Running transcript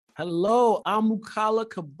Hello, I'm Mukala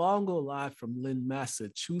Kabongo, live from Lynn,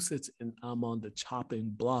 Massachusetts, and I'm on the chopping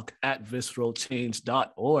block at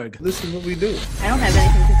visceralchange.org. Listen to what we do. I don't have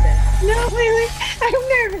anything to say. No, really?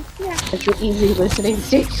 I'm nervous. Yeah. It's an easy listening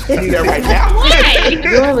station. I'm there right now. Why?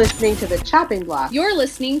 You're listening to the chopping block. You're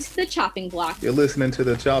listening to the chopping block. You're listening to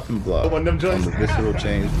the chopping block One of them on joints. the Visceral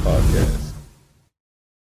Change podcast.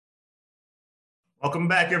 Welcome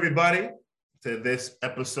back, everybody, to this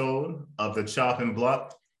episode of the chopping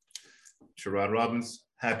block. Sherrod Robbins,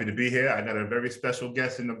 happy to be here. I got a very special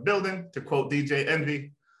guest in the building, to quote DJ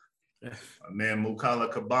Envy, my man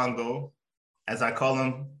Mukala Kabongo, as I call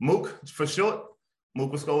him, Mook for short.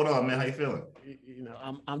 Mook, what's going on, man? How you feeling? You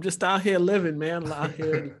know, I'm just out here living, man. I'm out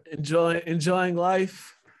here enjoying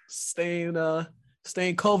life, staying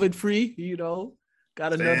COVID free. You know,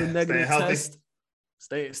 got another negative test.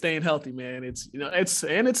 Staying healthy, man. It's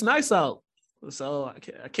nice out. So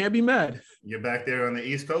I can't be mad. You're back there on the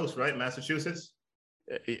East Coast, right? Massachusetts?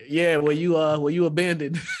 Yeah, where you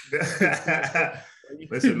abandoned.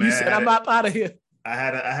 Listen, man. You said I'm out of here. I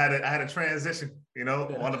had a transition, you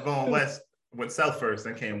know, wanted to go west, went south first,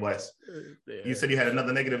 then came west. Yeah. You said you had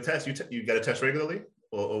another negative test. You got a test regularly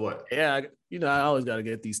or what? Yeah, I always got to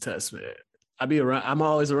get these tests, man. I'm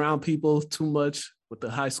always around people too much with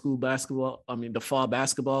the high school basketball. I mean, the fall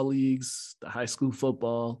basketball leagues, the high school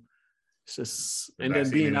football. It's just, and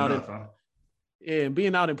then being out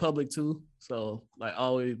being out in public too. So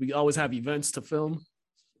we always have events to film.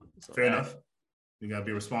 So Fair enough. You got to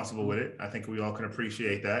be responsible with it. I think we all can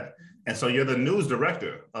appreciate that. And so you're the news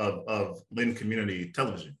director of Lynn Community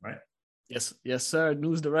Television, right? Yes, sir.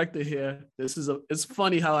 News director here. It's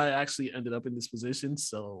funny how I actually ended up in this position.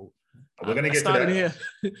 So we're gonna get to that. Here.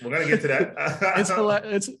 We're gonna get to that.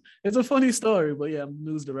 It's a funny story, but yeah, I'm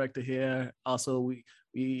news director here. Also,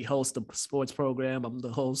 we host a sports program. I'm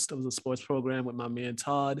the host of the sports program with my man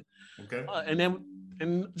Todd. Okay.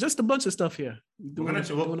 And just a bunch of stuff here. We're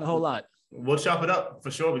doing a whole lot. We'll chop it up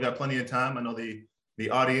for sure. We got plenty of time. I know the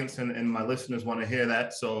audience and my listeners want to hear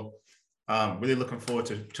that. So really looking forward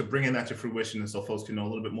to bringing that to fruition, and so folks can know a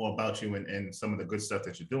little bit more about you and some of the good stuff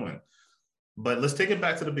that you're doing. But let's take it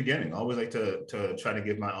back to the beginning. I always like to try to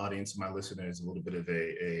give my audience and my listeners a little bit of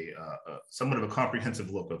a somewhat of a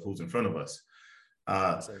comprehensive look of who's in front of us.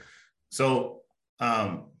 So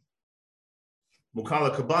Mukala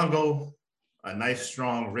Kabongo, a nice,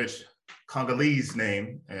 strong, rich Congolese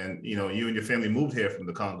name, and you and your family moved here from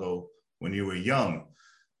the Congo when you were young.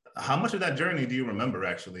 How much of that journey do you remember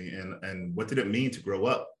actually, and what did it mean to grow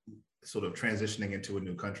up sort of transitioning into a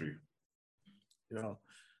new country?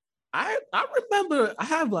 I remember I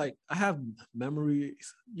have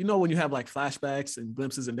memories, when you have like flashbacks and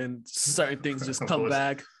glimpses and then certain things just come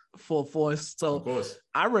back full force. So of course.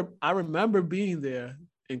 I remember being there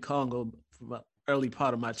in Congo from the early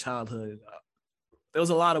part of my childhood.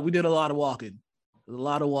 We did a lot of walking.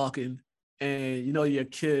 And your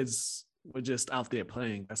kids were just out there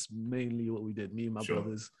playing. That's mainly what we did. Me and my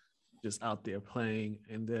brothers just out there playing.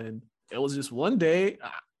 And then it was just one day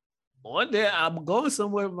I'm going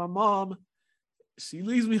somewhere with my mom. She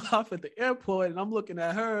leaves me off at the airport and I'm looking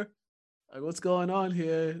at her like, what's going on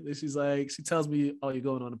here? And she tells me, oh, you're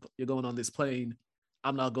going on this plane.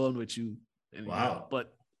 I'm not going with you. And, wow.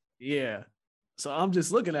 But yeah. So I'm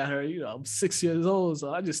just looking at her, I'm 6 years old.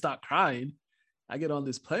 So I just start crying. I get on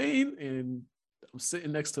this plane and I'm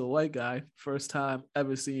sitting next to a white guy. First time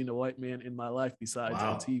ever seeing a white man in my life besides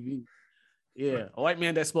on TV. Yeah. A white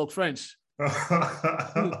man that spoke French.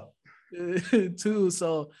 Too.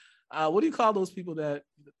 So what do you call those people that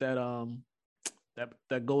go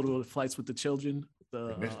to the flights with the children?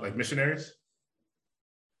 Like missionaries?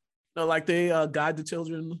 No, like they guide the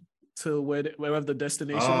children to wherever the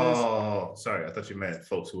destination is. Oh, sorry. I thought you meant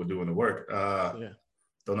folks who were doing the work.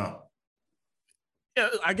 Don't know. Yeah,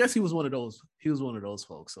 I guess he was one of those. He was one of those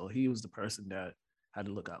folks. So he was the person that had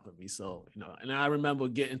to look out for me. So, and I remember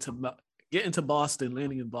getting to Boston,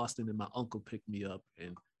 landing in Boston, and my uncle picked me up,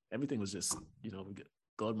 and everything was just, we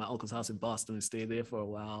go to my uncle's house in Boston and stay there for a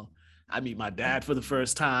while. I meet my dad for the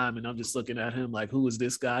first time, and I'm just looking at him like, who is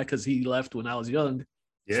this guy? Because he left when I was young.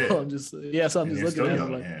 Yeah. So I'm just looking at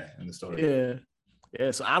him like, in the story.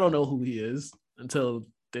 Yeah. So I don't know who he is until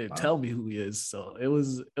they tell me who he is. So it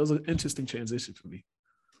was an interesting transition for me.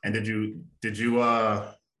 And did you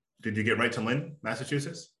get right to Lynn,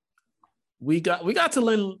 Massachusetts? We got to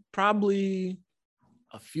Lynn probably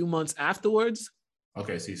a few months afterwards.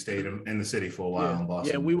 Okay, so you stayed in the city for a while in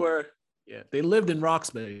Boston. Yeah, they lived in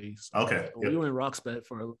Roxbury. So okay. We were in Roxbury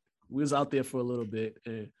we was out there for a little bit.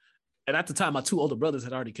 And at the time, my two older brothers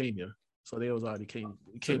had already came here. So they was already came.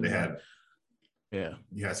 We came. So Yeah.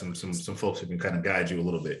 You had some folks who can kind of guide you a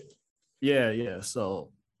little bit. Yeah.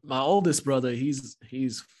 So my oldest brother, he's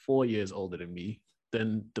 4 years older than me.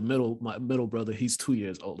 Then my middle brother, he's 2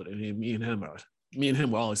 years older than me. Me and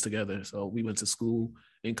him were always together. So we went to school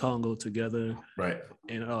in Congo together. Right.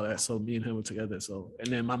 And all that. So me and him were together. So, and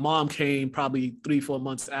then my mom came probably 3-4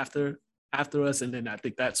 months after us. And then I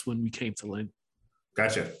think that's when we came to Lynn.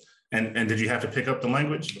 Gotcha. And did you have to pick up the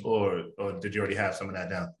language or did you already have some of that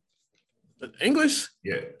down? English?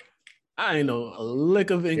 Yeah. I ain't know a lick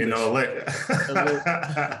of English. You know, a lick.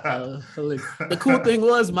 A lick. The cool thing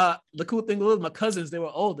was my cousins, they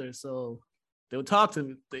were older. So they would talk to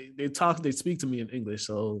me. They speak to me in English.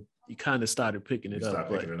 So you kind of started picking it up.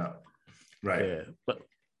 Right. Yeah.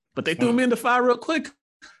 But they threw me in the fire real quick.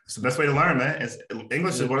 It's the best way to learn, man.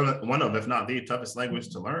 English is one of, if not the toughest language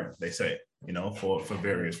to learn, they say, for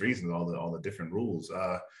various reasons, all the different rules.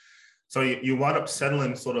 So you wound up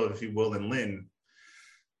settling sort of, if you will, in Lynn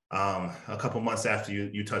a couple months after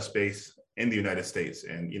you touched base in the United States.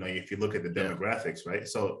 And, if you look at the demographics, right?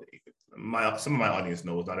 So some of my audience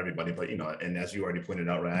knows, not everybody, but, and as you already pointed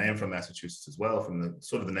out, right, I am from Massachusetts as well, from the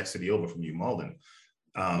sort of the next city over from you, Malden.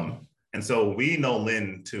 And so we know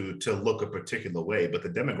Lynn to look a particular way, but the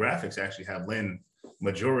demographics actually have Lynn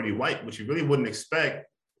majority white, which you really wouldn't expect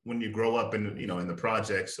when you grow up in the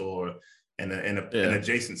projects or in an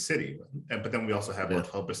adjacent city. But then we also have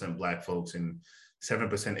 12% Black folks and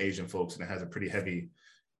 7% Asian folks, and it has a pretty heavy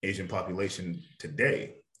Asian population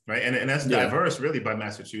today, right? And that's diverse really by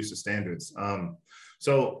Massachusetts standards.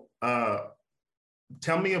 So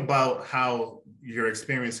tell me about how your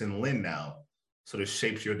experience in Lynn now sort of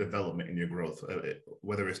shapes your development and your growth,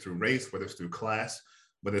 whether it's through race, whether it's through class,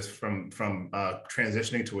 whether it's from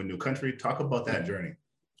transitioning to a new country. Talk about that journey.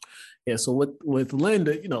 Yeah, so with Lynn,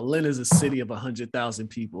 Lynn is a city of 100,000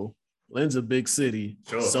 people. Lynn's a big city.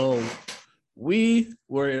 Sure. So we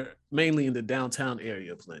were mainly in the downtown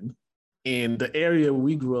area of Lynn. And the area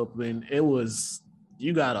we grew up in,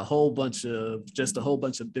 you got a whole bunch of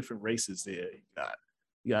different races there.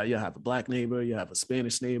 You have a Black neighbor, you have a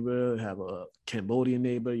Spanish neighbor, you have a Cambodian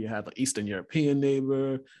neighbor, you have an Eastern European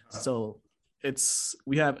neighbor. So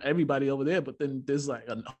we have everybody over there, but then there's like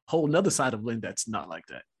a whole nother side of Lynn that's not like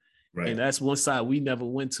that. Right. And that's one side we never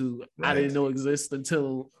went to. Right. I didn't know existed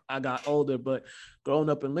until I got older. But growing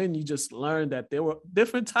up in Lynn, you just learned that there were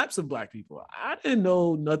different types of Black people. I didn't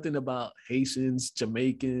know nothing about Haitians,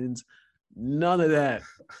 Jamaicans, none of that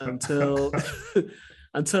until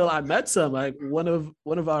until I met some. Like one of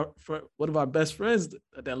our best friends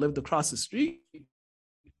that lived across the street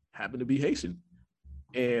happened to be Haitian.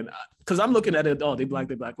 And because I'm looking at it, they black,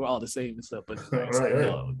 we're all the same and stuff. But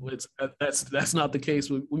no, that's not the case.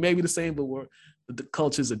 We may be the same, but the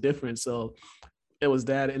cultures are different. So it was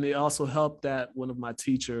that, and it also helped that one of my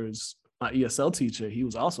teachers, my ESL teacher, he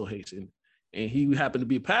was also Haitian, and he happened to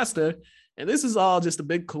be a pastor. And this is all just a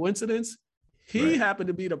big coincidence. He happened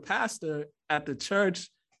to be the pastor at the church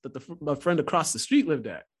that my friend across the street lived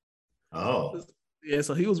at. Oh, yeah.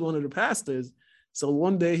 So he was one of the pastors. So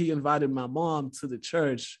one day he invited my mom to the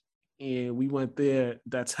church, and we went there.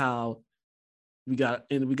 That's how we got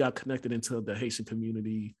connected into the Haitian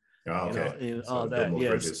community. Oh, okay. And all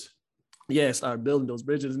that. Yes, started building those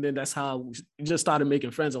bridges, and then that's how we just started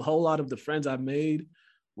making friends. A whole lot of the friends I made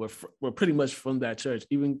were pretty much from that church.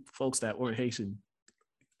 Even folks that weren't Haitian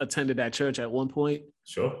attended that church at one point.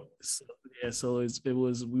 Sure. So we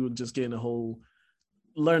were just getting a whole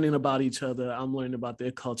learning about each other. I'm learning about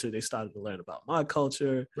their culture. They started to learn about my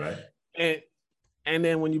culture. Right. And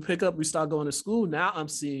then when you pick up, we start going to school. Now I'm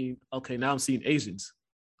seeing Asians,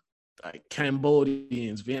 like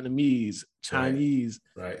Cambodians, Vietnamese, Chinese,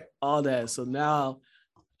 right. All that. So now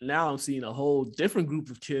I'm seeing a whole different group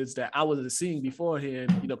of kids that I wasn't seeing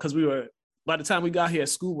beforehand, because by the time we got here,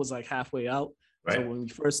 school was like halfway out. Right. So when we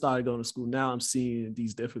first started going to school, now I'm seeing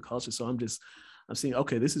these different cultures. So I'm seeing,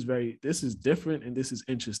 okay, this is different, and this is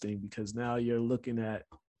interesting, because now you're looking at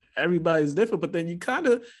everybody's different, but then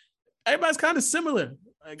everybody's kind of similar.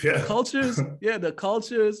 Like the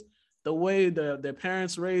cultures, the way their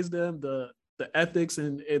parents raised them, the ethics,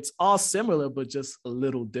 and it's all similar, but just a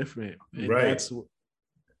little different. And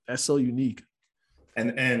that's so unique.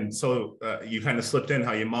 And so you kind of slipped in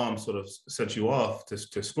how your mom sort of sent you off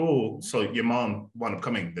to school. So your mom wound up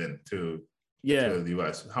coming then to the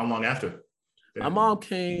U.S. How long after? My mom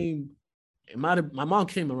came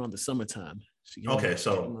around the summertime.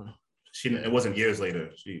 It wasn't years later.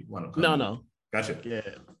 She wound up coming. No. Gotcha. Yeah.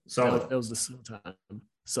 So it was the summertime.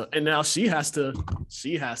 So, and now she has to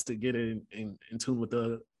get in tune with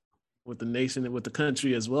the nation and with the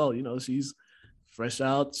country as well. She's fresh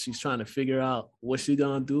out. She's trying to figure out what she's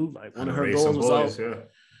gonna do. Like one of her Raise goals some was boys,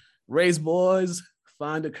 raise boys,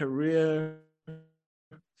 find a career,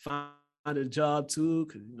 find a job too.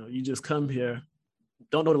 Cause you just come here,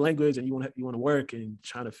 don't know the language, and you want to work and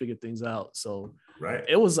trying to figure things out. So right.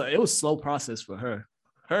 It was a slow process for her.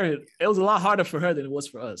 It was a lot harder for her than it was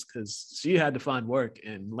for us because she had to find work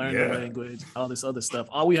and learn the language, all this other stuff.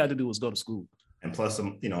 All we had to do was go to school. And plus,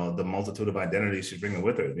 the multitude of identities she's bringing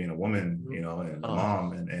with her, being a woman, and a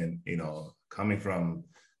mom, and coming from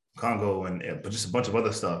Congo, but just a bunch of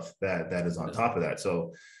other stuff that is on top of that.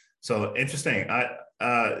 So interesting.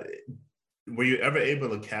 Were you ever able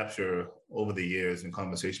to capture over the years in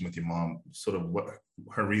conversation with your mom, sort of what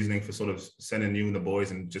her reasoning for sort of sending you and the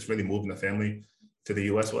boys and just really moving the family to the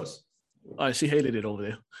U.S. was? She hated it over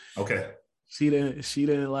there. Okay. She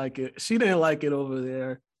didn't like it. She didn't like it over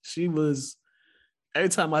there. She was, every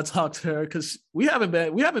time I talk to her, because we haven't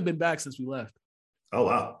been back since we left. Oh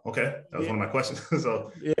wow. Okay. That was one of my questions.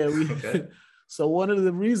 So okay. So one of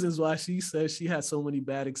the reasons why she says she had so many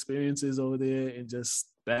bad experiences over there and just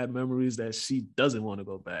bad memories that she doesn't want to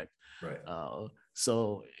go back. Right.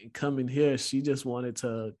 So coming here, she just wanted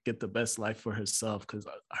to get the best life for herself because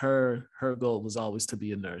her goal was always to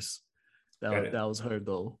be a nurse. That was her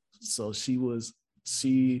goal. So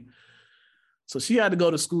she had to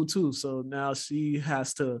go to school too. So now she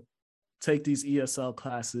has to take these ESL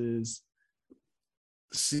classes.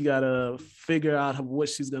 She got to figure out what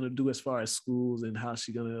she's going to do as far as schools and how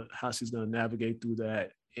she's going to navigate through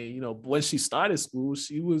that. And, when she started school,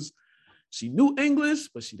 she knew English,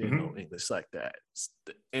 but she didn't know English like that.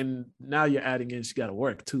 And now you're adding in, she got to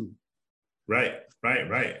work too. Right.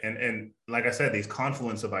 And like I said, these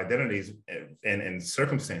confluence of identities and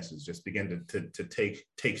circumstances just begin to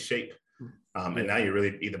take shape. And now you're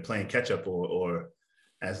really either playing catch up or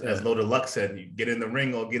as Loaded Luck said, you get in the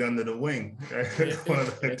ring or get under the wing. One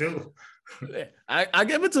of the two. I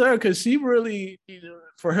give it to her because she really,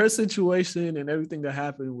 for her situation and everything that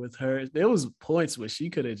happened with her, there was points where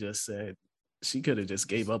she could have just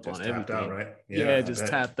gave up on everything. Out, right?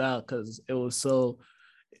 Tapped out because it was so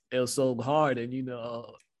hard. And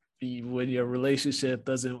when your relationship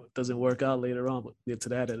doesn't work out later on, but get to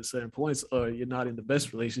that at a certain points, or you're not in the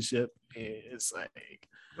best relationship, it's like,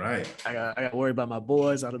 right. I got worried about my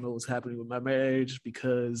boys. I don't know what's happening with my marriage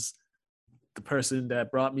because the person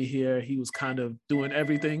that brought me here, he was kind of doing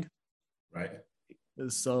everything. Right.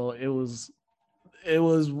 So it was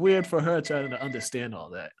weird for her trying to understand all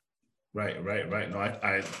that. Right. No,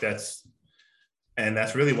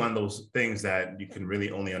 that's really one of those things that you can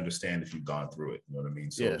really only understand if you've gone through it. You know what I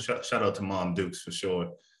mean? So shout out to Mom Dukes for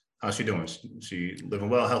sure. How's she doing? She living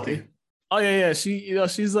well, healthy? Oh yeah.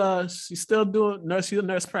 She's still doing nurse. She's a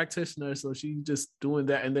nurse practitioner, so she's just doing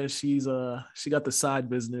that. And then she got the side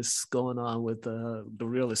business going on with the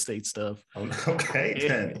real estate stuff.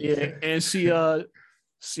 Okay. Yeah, and she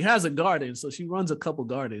has a garden, so she runs a couple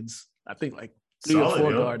gardens. I think like 3 or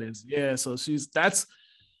 4 gardens. Yeah, so that's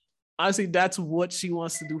what she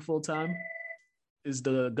wants to do full time, is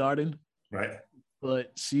the garden. Right.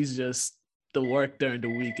 But she's just, the work during the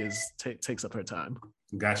week takes up her time.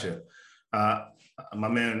 Gotcha. My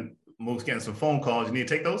man Mook's getting some phone calls. You need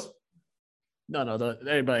to take those? No,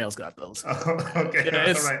 everybody else got those. Okay.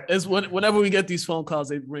 Yeah, all right. It's whenever we get these phone calls,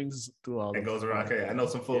 it rings through all. It goes around. Okay, I know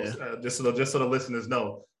some folks. Just so the listeners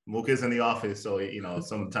know, Mook is in the office, so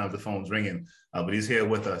sometimes the phone's ringing. But he's here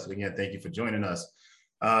with us. Again, thank you for joining us.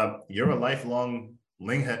 You're a lifelong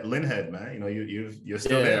Lynn head, man. You're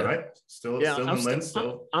still there, right? Still in Lynn.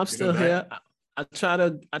 I'm still here. I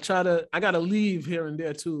gotta leave here and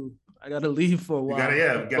there too. I gotta leave for a while.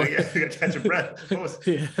 You gotta catch your breath. Of course.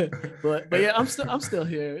 Yeah, but yeah, I'm still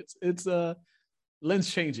here. It's Lynn's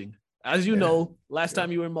changing. As you know, last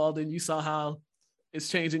time you were in Malden, you saw how it's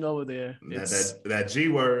changing over there. That G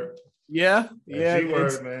word. Yeah. G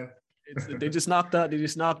word, man. They just knocked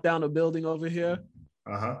down a building over here.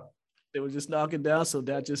 They were just knocking down, so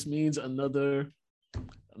that just means another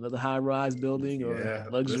high-rise building or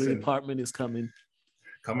luxury apartment is coming.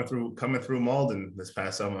 Coming through Malden this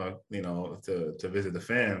past summer, to visit the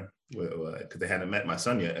fam, because they hadn't met my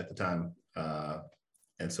son yet at the time,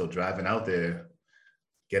 and so driving out there,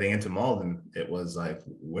 getting into Malden, it was like,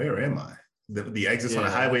 where am I? The exits on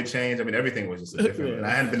the highway changed. I mean, everything was just different, and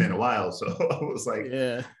I hadn't been in a while, so I was like,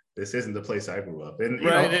 this isn't the place I grew up. And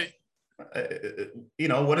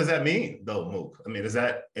what does that mean, though, Mook? I mean, is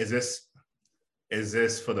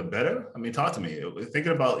this for the better? I mean, talk to me.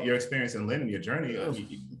 Thinking about your experience in Lynn and your journey,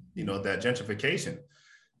 that gentrification.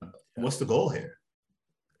 What's the goal here?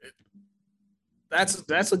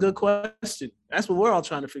 That's a good question. That's what we're all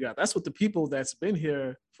trying to figure out. That's what the people that's been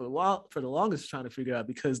here for a while, for the longest, trying to figure out,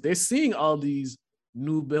 because they're seeing all these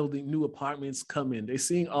new apartments come in. They're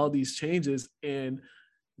seeing all these changes, and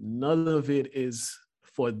none of it is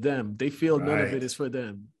for them. They feel none of it is for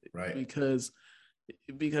them, right? Because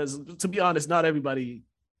to be honest, not everybody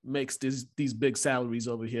makes these big salaries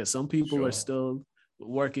over here. Some people are still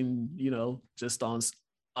working, just on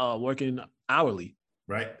working hourly.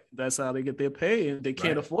 Right. That's how they get their pay, and they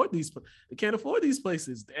can't afford these. They can't afford these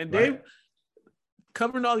places, and they've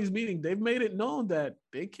covering all these meetings. They've made it known that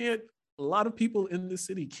they can't. A lot of people in the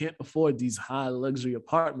city can't afford these high luxury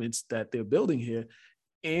apartments that they're building here.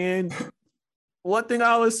 And one thing I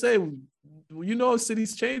always say,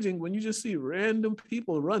 city's changing when you just see random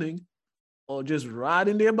people running or just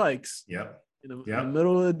riding their bikes. In the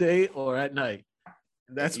middle of the day or at night.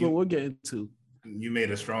 That's what we're getting to. You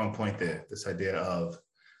made a strong point there. This idea of,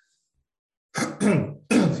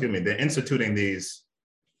 excuse me, they're instituting these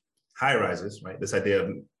high rises, right? This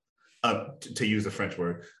idea of, to use the French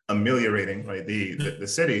word, ameliorating, right, the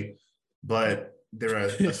city, but there are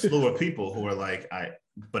a slew of people who are like,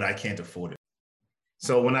 but I can't afford it.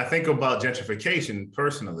 So when I think about gentrification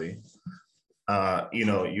personally,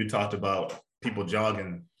 you talked about people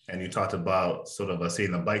jogging, and you talked about sort of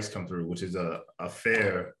seeing the bikes come through, which is a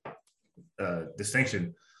fair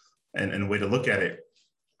distinction and way to look at it.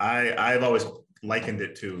 I've always likened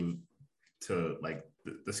it to like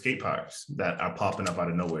the skate parks that are popping up out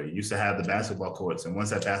of nowhere. You used to have the basketball courts, and once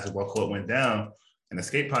that basketball court went down and the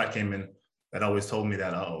skate park came in, that always told me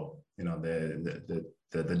that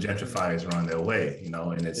the gentrifiers are on their way,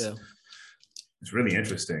 and it's really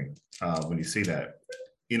interesting when you see that,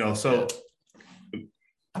 so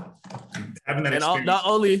having that experience. Not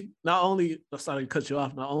only sorry to cut you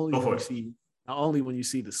off, not only when you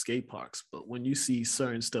see the skate parks, but when you see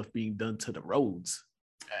certain stuff being done to the roads,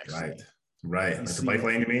 actually. Right. Like the bike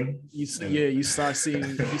lane, you mean? You start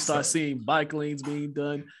seeing bike lanes being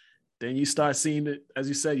done. Then you start seeing it, as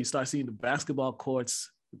you said, you start seeing the basketball courts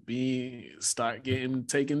start getting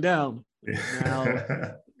taken down.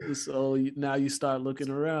 Now you start looking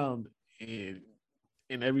around, and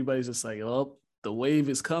everybody's just like, oh, the wave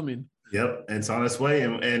is coming. Yep, it's on its way,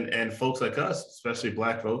 and folks like us, especially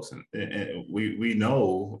Black folks, and we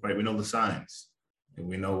know, right? We know the signs, and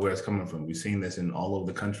we know where it's coming from. We've seen this in all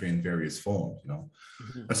over the country in various forms,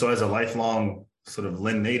 Mm-hmm. And so, as a lifelong sort of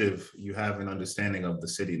Lynn native, you have an understanding of the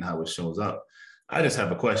city and how it shows up. I just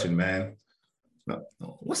have a question, man.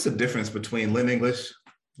 What's the difference between Lynn English,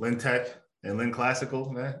 Lynn Tech, and Lynn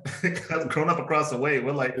Classical, man? Growing up across the way,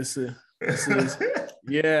 we're like, this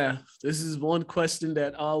is one question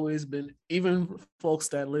that always been, even folks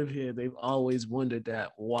that live here, they've always wondered that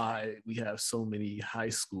why we have so many high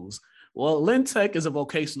schools. Well, Lynn Tech is a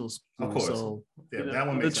vocational school, of course. So that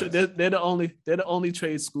one makes sense. They're the only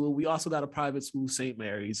trade school. We also got a private school, St.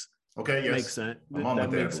 Mary's. Okay, yes, makes sense.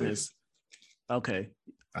 That makes sense. Okay,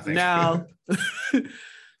 I think now,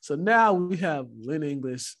 so now we have Lynn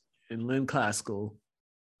English and Lynn Classical,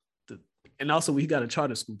 and also we got a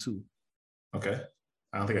charter school too. Okay,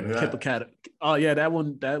 I don't think I knew that. Kip Academy. Oh yeah, that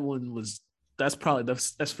one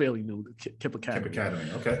that's fairly new. Kip Academy. Kip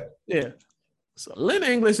Academy. Okay. Yeah. So Lynn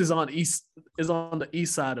English is on the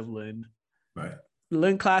east side of Lynn. Right.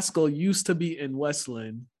 Lynn Classical used to be in West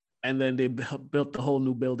Lynn, and then they built the whole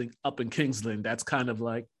new building up in Kingsland. That's kind of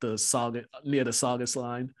like near the Saugus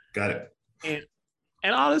line. Got it.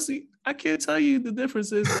 And honestly, I can't tell you the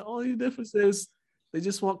differences. The only difference is they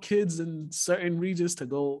just want kids in certain regions to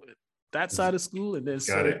go that side of school, and then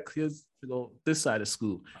certain kids to go this side of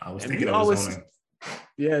school. I was thinking of zoning.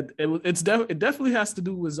 Yeah, it definitely has to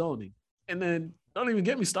do with zoning. And then don't even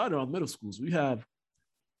get me started on middle schools. We have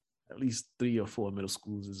at least 3 or 4 middle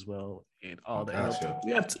schools as well, and all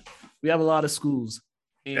that. We have a lot of schools.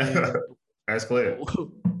 And that's clear.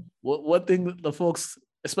 One thing the folks,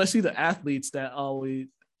 especially the athletes, that always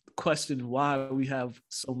question why we have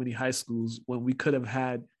so many high schools when we could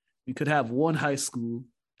have one high school,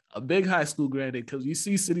 a big high school, granted, because you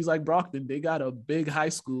see cities like Brockton, they got a big high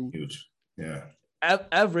school. Huge. Yeah.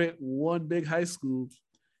 Everett, one big high school.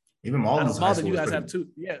 Even Malden's high school. You guys have 2.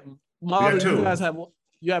 Yeah. Malden, you guys have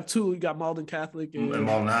 2. You got Malden Catholic and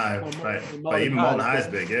Malden High, right? But even Malden High is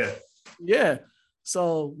big, yeah. Yeah.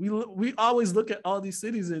 So we always look at all these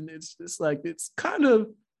cities, and it's like it's kind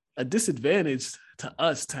of a disadvantage to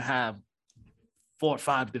us to have 4 or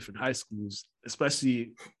 5 different high schools,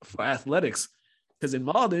 especially for athletics. Because in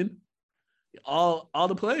Malden, all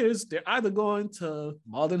the players, they're either going to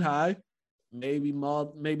Malden High, maybe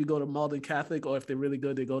go to Malden Catholic, or if they're really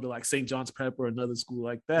good, they go to like St. John's Prep or another school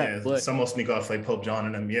like that. Yeah, but some will sneak off like Pope John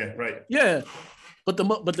and them. Yeah, right. Yeah, but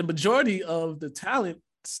the majority of the talent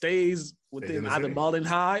stays within either Marlin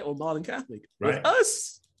High or Marlin Catholic. Right. With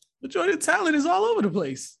us, majority of talent is all over the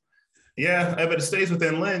place. Yeah, but it stays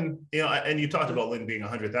within Lynn, and you talked about Lynn being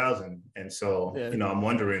 100,000. And so, I'm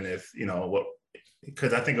wondering if,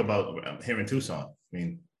 because I think about here in Tucson. I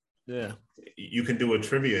mean, you can do a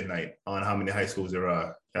trivia night on how many high schools there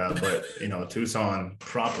are. But, Tucson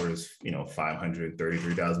proper is,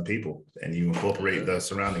 533,000 people. And you incorporate the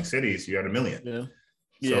surrounding cities, you're at 1 million.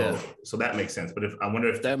 Yeah. So that makes sense. But I wonder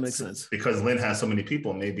if that makes sense because Lynn has so many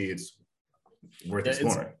people, maybe it's worth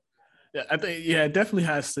exploring. I think it definitely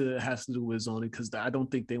has to do with zoning, because I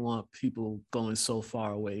don't think they want people going so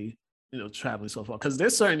far away, traveling so far, because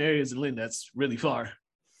there's certain areas in Lynn that's really far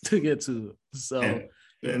to get to. So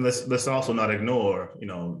and let's also not ignore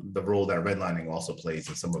the role that redlining also plays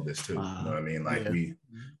in some of this too. You know what I mean? Like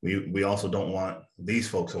we also don't want these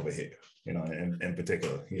folks over here, in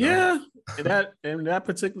particular. And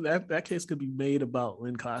that case could be made about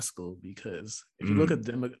Lynn Classical, because if you look at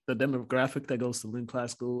the demographic that goes to Lynn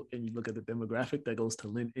Classical and you look at the demographic that goes to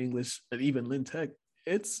Lynn English and even Lynn Tech,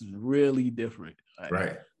 it's really different.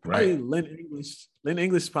 Right. Lynn English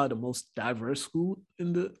is probably the most diverse school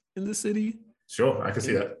in the city. Sure, I can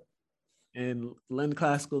see that. And Lynn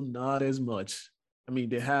Classical, not as much. I mean,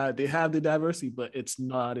 they have the diversity, but it's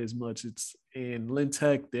not as much. It's in Lynn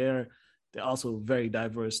Tech, they're also very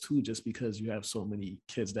diverse too, just because you have so many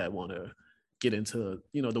kids that want to get into,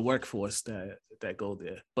 the workforce that go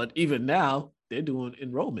there. But even now, they're doing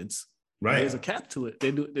enrollments. Right. There's a cap to it.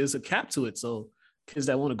 There's a cap to it. So kids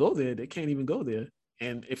that want to go there, they can't even go there.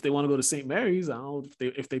 And if they want to go to St. Mary's, I don't know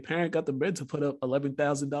if their parent got the bread to put up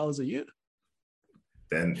 $11,000 a year.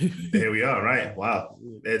 Then here we are, right? Wow.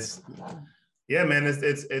 It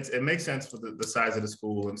makes sense for the size of the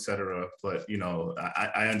school, et cetera. But,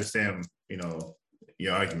 I understand,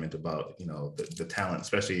 your argument about, the talent,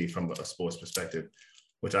 especially from a sports perspective,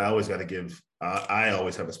 which I always got to give. I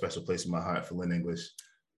always have a special place in my heart for Lynn English,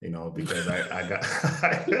 because I got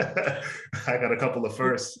I got a couple of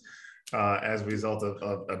firsts as a result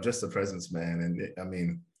of just the presence, man.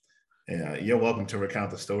 And you're welcome to recount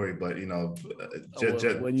the story, but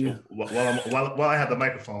while I have the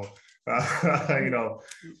microphone,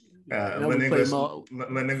 Lynn English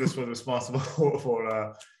was responsible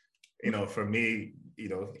for for me,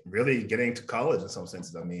 really getting to college in some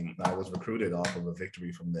senses. I mean, I was recruited off of a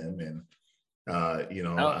victory from them, and I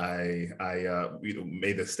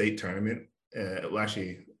made the state tournament.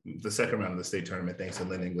 Actually, the second round of the state tournament, thanks to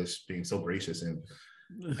Lynn English being so gracious and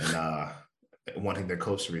wanting their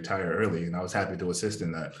coach to retire early, and I was happy to assist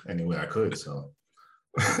in that any way I could. So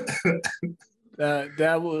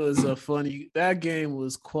that was that game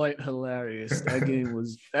was quite hilarious. That game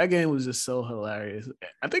was just so hilarious.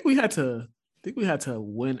 I think we had to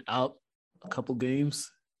win out a couple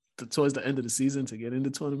games towards the end of the season to get in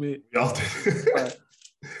the tournament. That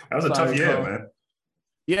was a tough year, man.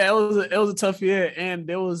 Yeah, it was a tough year, and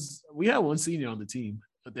we had one senior on the team,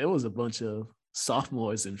 but there was a bunch of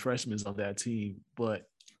sophomores and freshmen on that team. But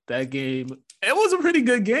that game, it was a pretty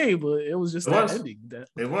good game, but it was just ending.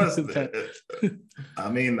 It was. I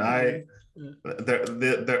mean,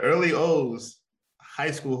 the early O's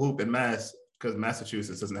high school hoop in Mass, because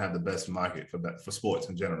Massachusetts doesn't have the best market for sports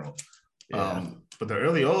in general. Yeah. But the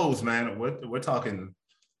early O's, man, we're talking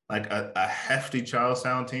like a hefty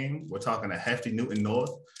Charlestown team. We're talking a hefty Newton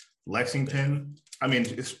North, Lexington. I mean,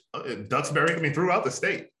 Duxbury. I mean, throughout the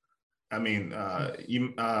state. I mean,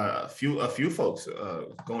 a few folks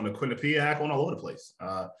going to Quinnipiac, going all over the place.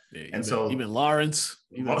 Even Lawrence,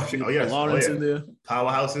 Lawrence in there,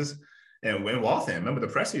 powerhouses, and in Waltham. Remember,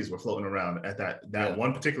 the Pressies were floating around at that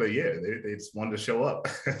one particular year. They just wanted to show up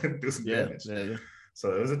and do some damage. Yeah.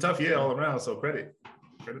 So it was a tough year all around. So credit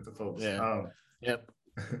to folks. Yeah. Yep.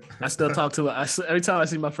 I still talk to every time I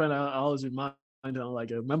see my friend. I always remind him, like,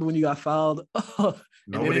 remember when you got fouled?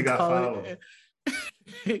 Nobody got fouled.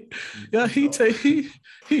 Yeah, he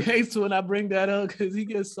hates when I bring that up because he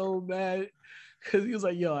gets so mad because he was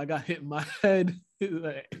like, "Yo, I got hit in my head."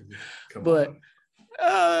 But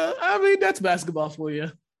I mean, that's basketball for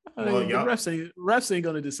you. Refs ain't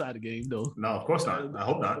gonna decide the game, though. No, of course not. I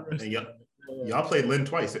hope not. And y'all played Lynn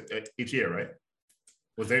twice each year, right?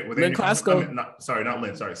 Was they Lynn Classical? Not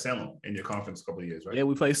Lynn. Sorry, Salem in your conference a couple of years, right? Yeah,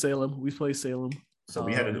 we played Salem. So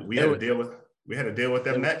we had to deal with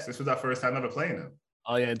them next. This was our first time ever playing them.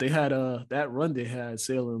 Oh yeah, they had that run. They had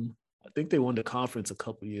Salem. I think they won the conference a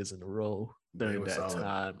couple years in a row during that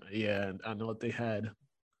time. Yeah, I know they had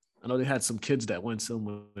some kids that went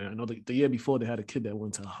somewhere. I know the year before they had a kid that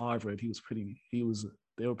went to Harvard.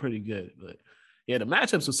 They were pretty good. But yeah, the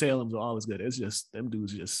matchups with Salem's are always good. It's just them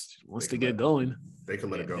dudes just once they get going, they can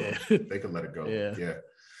let it go. Yeah. They can let it go. Yeah. Yeah.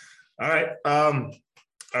 All right.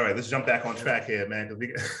 All right. Let's jump back on track here, man, because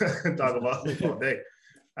we can talk about it all day.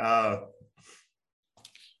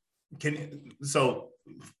 So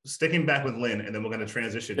sticking back with Lynn, and then we're going to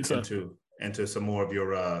transition into some more of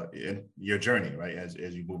your journey, right? As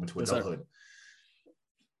you move into adulthood,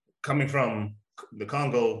 coming from the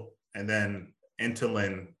Congo and then into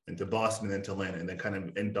Lynn, into Boston, and into Lynn, and then kind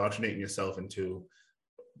of indoctrinating yourself into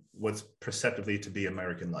what's perceptively to be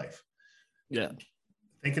American life. Yeah.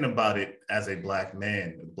 Thinking about it as a Black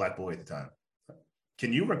man, a Black boy at the time,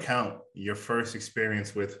 can you recount your first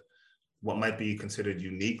experience with what might be considered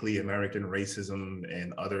uniquely American racism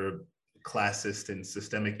and other classist and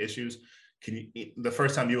systemic issues? The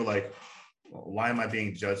first time you were like, why am I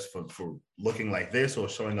being judged for looking like this or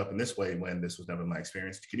showing up in this way when this was never my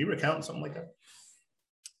experience? Can you recount something like that?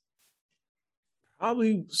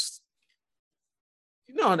 Probably,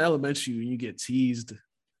 in elementary, when you get teased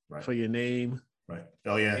for your name. Right.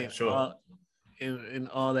 Oh, yeah, and sure. And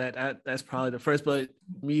all that. That's probably the first. But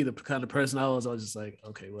me, the kind of person I was just like,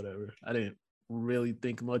 okay, whatever. I didn't really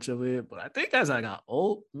think much of it. But I think as I got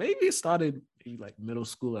old, maybe it started like middle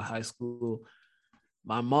school or high school.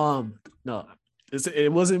 My mom,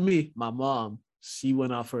 it wasn't me. My mom, she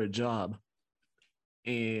went out for a job,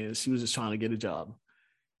 and she was just trying to get a job,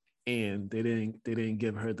 and they didn't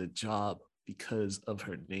give her the job because of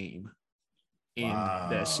her name.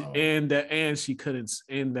 And that she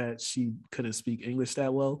couldn't speak English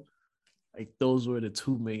that well. Like those were the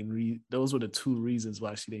two reasons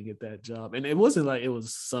why she didn't get that job. And it wasn't like it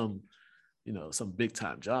was some big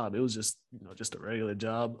time job. It was just just a regular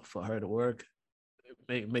job for her to work,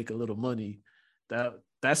 make a little money.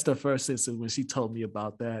 That's the first instance when she told me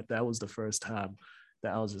about that. That was the first time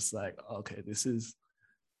that I was just like, okay, this is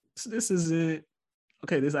it.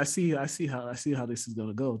 Okay, I see how this is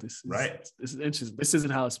gonna go. This is interesting. This isn't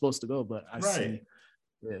how it's supposed to go, but I see.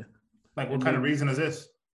 Yeah. Like, what kind of reason is this?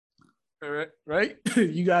 Right?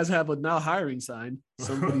 You guys have a now hiring sign.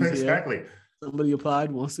 Exactly. Here, somebody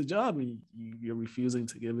applied, wants a job, and you're refusing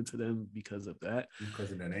to give it to them because of that.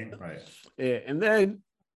 Because of their name, right? Yeah, and then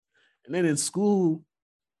in school,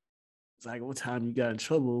 it's like one time you got in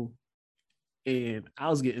trouble, and I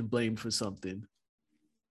was getting blamed for something.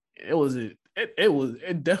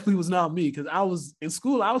 It definitely was not me, because I was in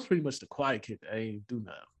school. I was pretty much the quiet kid. I ain't do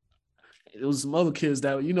nothing. It was some other kids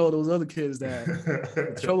that those other kids that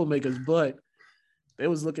troublemakers, but they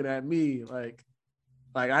was looking at me like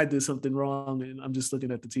I did something wrong, and I'm just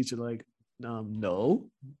looking at the teacher like, no.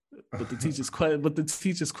 But the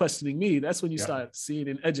teacher's questioning me. That's when you start seeing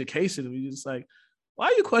in education, and you're just like, why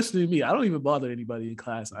are you questioning me? I don't even bother anybody in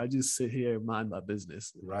class. I just sit here and mind my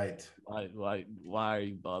business. Right. Why are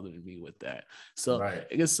you bothering me with that? So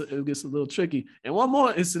it gets a little tricky. And one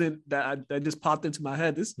more incident that just popped into my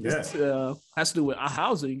head. This has to do with our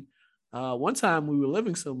housing. One time we were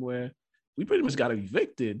living somewhere, we pretty much got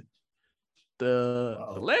evicted. The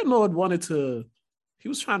landlord he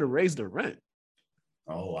was trying to raise the rent.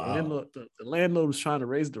 Oh, wow. The landlord was trying to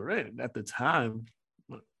raise the rent. At the time,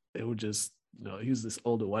 they were just, he was this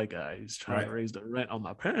older white guy. He's trying to raise the rent on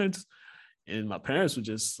my parents. And my parents were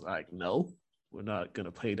just like, no, we're not going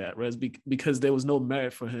to pay that rent because there was no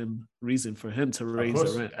reason for him to raise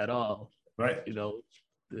the rent at all. Right.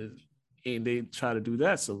 And they try to do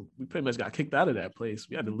that. So we pretty much got kicked out of that place.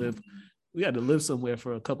 We had to live somewhere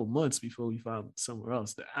for a couple months before we found somewhere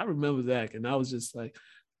else. I remember that. And I was just like,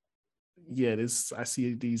 I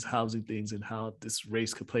see these housing things and how this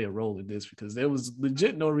race could play a role in this, because there was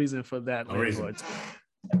legit no reason for that. No reason.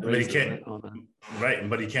 But he can't,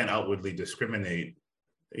 but he can't outwardly discriminate,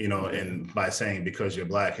 and by saying because you're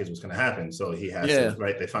Black, here's what's going to happen. So he has to,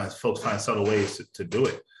 right? Folks find subtle ways to do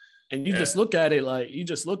it. And you just look at it like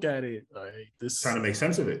this. Trying to make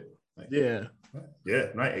sense of it. Yeah,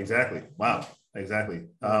 right, exactly. Wow, exactly.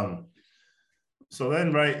 So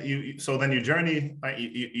then, right, your journey, right,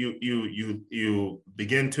 you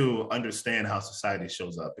begin to understand how society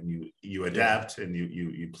shows up, and you adapt, and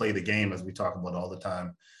you play the game, as we talk about all the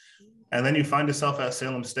time, and then you find yourself at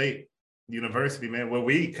Salem State University, man, where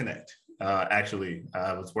we connect. Actually,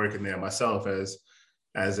 I was working there myself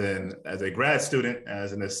as a grad student,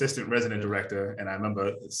 as an assistant resident director, and I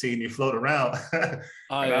remember seeing you float around.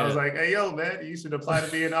 I was like, hey, yo, man, you should apply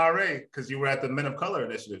to be an RA, because you were at the Men of Color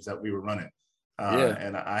initiatives that we were running.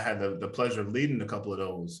 And I had the pleasure of leading a couple of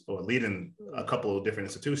those, or leading a couple of different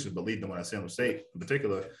institutions, but leading the one at Salem State in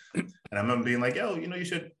particular. And I remember being like, yo, you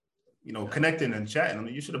should, connecting and chatting. I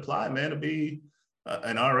mean, you should apply, man, to be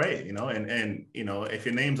an RA, you know, and you know, if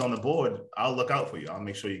your name's on the board, I'll look out for you. I'll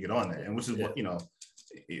make sure you get on there. And which is what, you know,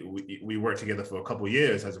 we worked together for a couple of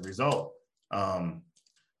years as a result.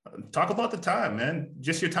 Talk about the time, man.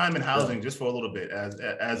 Just your time in housing, just for a little bit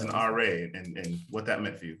as an RA, and what that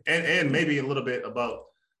meant for you, and maybe a little bit about,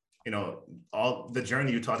 you know, all the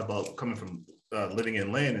journey you talked about coming from living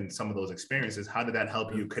in Lynn and some of those experiences. How did that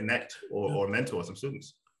help you connect or mentor some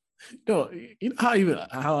students? You know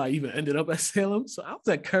how I even ended up at Salem. So I was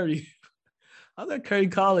at Curry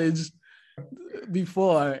College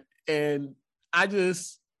before, and I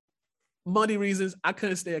just, money reasons, I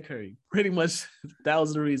couldn't stay at Curry. Pretty much that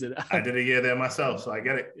was the reason. I did a year there myself, so I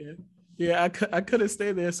get it. Yeah, I couldn't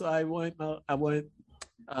stay there, so I went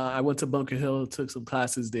to Bunker Hill, took some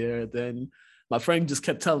classes there. Then my friend just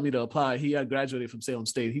kept telling me to apply. He had graduated from Salem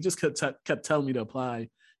State. He just kept telling me to apply.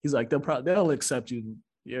 He's like, they'll accept you.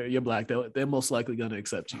 You're Black. They're most likely going to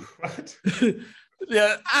accept you. What?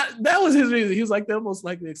 Yeah, that was his reason. He was like, they'll most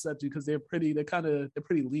likely accept you because they're pretty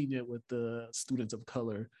lenient with the students of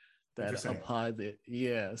color that applied there.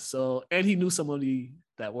 Yeah. So, and he knew somebody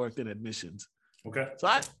that worked in admissions. Okay.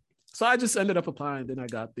 So I just ended up applying. Then I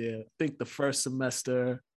got there. I think the first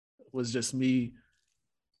semester was just me.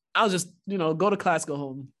 I was just, you know, go to class, go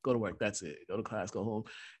home, go to work. That's it. Go to class, go home.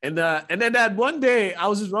 And then that one day I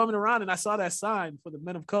was just roaming around and I saw that sign for the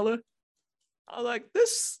men of color. I was like,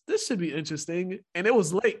 this should be interesting. And it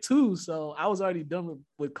was late too. So I was already done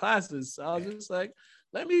with classes. So I was just like,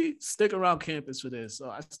 let me stick around campus for this. So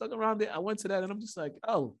I stuck around there. I went to that and I'm just like,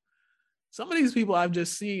 oh, some of these people I've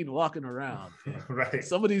just seen walking around. Right.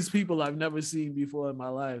 Some of these people I've never seen before in my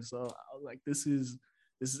life. So I was like, this is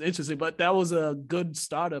interesting. But that was a good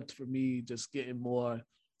startup for me, just getting more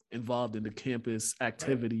involved in the campus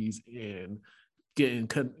activities and getting,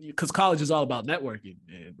 because college is all about networking.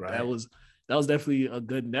 And that was definitely a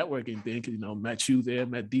good networking thing. You know, met you there,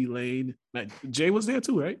 met D Lane, Jay was there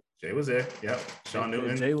too, right? Jay was there. Yep. Sean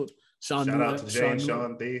Newton. Shout out to Jay and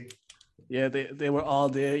Sean D. Yeah, they were all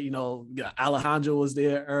there. You know, Alejandro was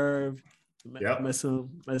there. Irv, met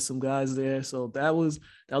some guys there. So that was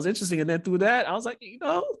interesting. And then through that, I was like, you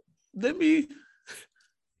know, let me.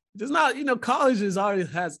 There's not, you know, colleges already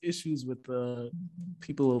has issues with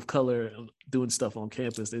people of color doing stuff on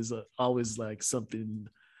campus. There's always like something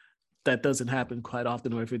that doesn't happen quite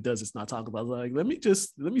often, or if it does, it's not talked about. Like, let me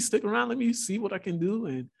stick around. Let me see what I can do,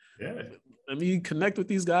 and let me connect with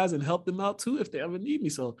these guys and help them out too if they ever need me.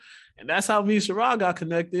 So, and that's how me and Sherrod got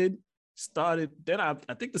connected. Started then. I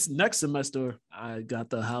think this next semester I got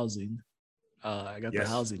the housing. I got the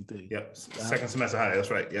housing thing. Yep, second semester high.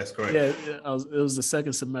 That's right. Yes, correct. Yeah, it was the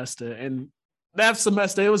second semester, and that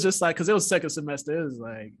semester it was just like, because it was second semester. It was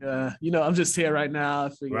like, you know, I'm just here right now.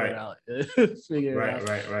 Figure it out.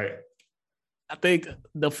 Right. I think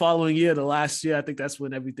the following year, the last year, I think that's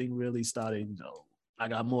when everything really started. You know, I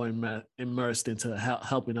got more immersed into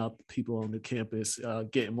helping out people on the campus,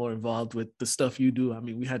 getting more involved with the stuff you do. I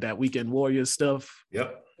mean, we had that Weekend Warriors stuff.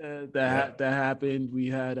 Yep. That happened. We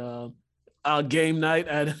had our game night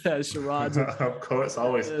at Sherrod's. Of course,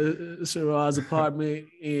 always. Sherrod's apartment,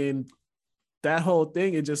 and that whole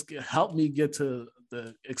thing, it just helped me get to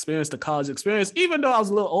the college experience, even though I was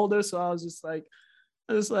a little older. So I was just like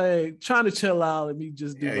trying to chill out and me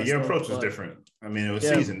just do. Yeah, your approach was different. I mean, it was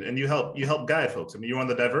seasoned, and you help guide folks. I mean, you were on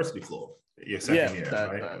the diversity floor your second year,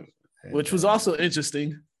 right? Which was also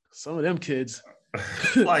interesting. Some of them kids.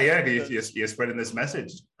 Well, yeah, you're spreading this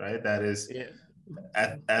message, right? That is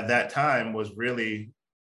at that time was really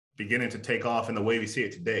beginning to take off in the way we see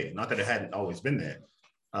it today. Not that it hadn't always been there.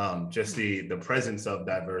 Just the presence of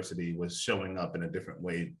diversity was showing up in a different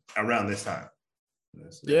way around this time.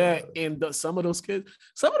 And some of those kids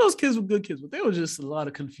were good kids, but they were just a lot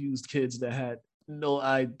of confused kids that had no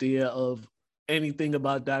idea of anything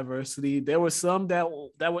about diversity. There were some that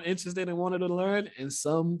were interested and wanted to learn, and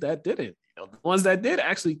some that didn't. You know, the ones that did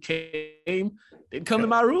actually came, they'd come to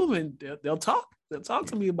my room and they'll talk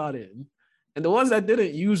to me about it. And the ones that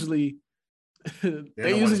didn't usually,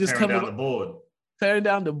 they usually just come down the board. Tearing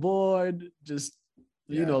down the board, just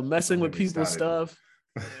you know, messing with people's stuff.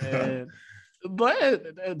 But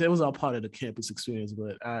that was all part of the campus experience.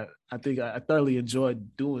 But I think I thoroughly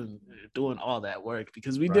enjoyed doing all that work,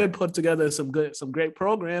 because we did put together some great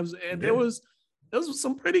programs, and there was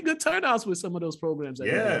some pretty good turnouts with some of those programs.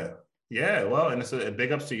 Yeah. Well, and it's a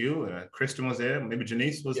big ups to you. Kristen was there. Maybe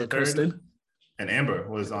Janice was the third, Kristen. And Amber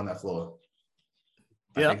was on that floor.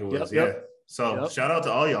 Yeah. So shout out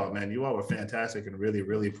to all y'all, man. You all were fantastic and really,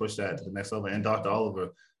 really pushed that to the next level. And Dr. Oliver,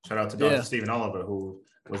 shout out to Dr. Stephen Oliver, who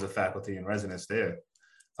was a faculty in residence there.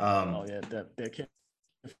 They can't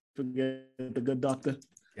forget the good doctor.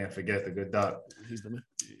 Can't forget the good doc. He's the man.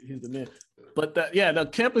 He's the man. But the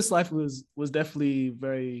campus life was definitely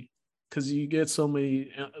very, because you get so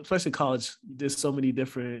many, especially college, there's so many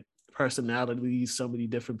different personalities, so many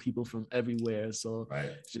different people from everywhere. So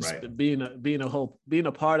being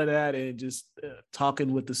a part of that and just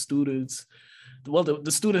talking with the students. Well,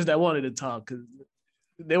 the students that wanted to talk, because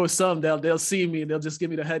there were some they'll see me and they'll just give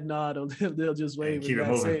me the head nod, or they'll just wave and keep it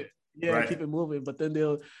moving. Keep it moving. But then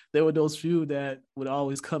there were those few that would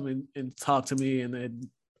always come in and talk to me. And then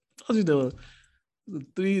I told you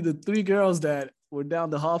the three girls that were down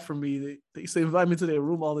the hall from me, they used to invite me to their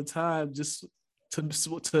room all the time just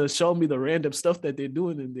to show me the random stuff that they're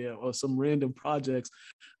doing in there, or some random projects.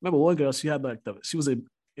 I remember one girl, she had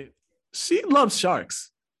she loves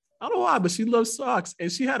sharks. I don't know why, but she loves sharks,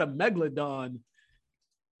 and she had a megalodon,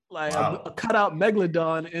 a cutout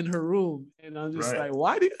megalodon in her room, and I'm just like,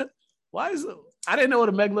 why is it? I didn't know what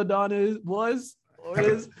a megalodon was.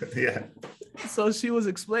 Yeah. So she was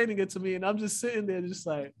explaining it to me, and I'm just sitting there, just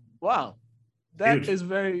like, wow, that is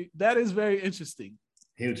very interesting.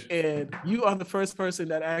 Huge. And you are the first person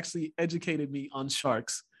that actually educated me on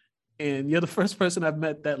sharks, and you're the first person I've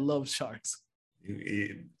met that loves sharks.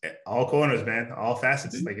 All corners, man, all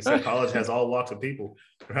facets. Like you said, college has all walks of people,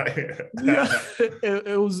 right? Yeah,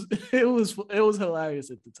 it was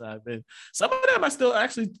hilarious at the time, and some of them I still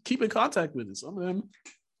actually keep in contact with. Some of them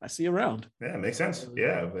I see around. Yeah, it makes sense.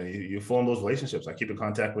 Yeah, but you form those relationships. I keep in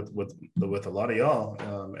contact with a lot of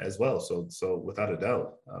y'all as well. So without a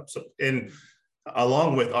doubt.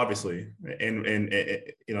 Along with, obviously,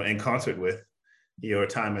 in concert with your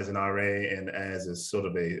time as an RA and as a sort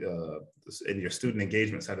of in your student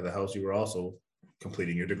engagement side of the house, you were also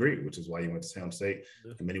completing your degree, which is why you went to Salem State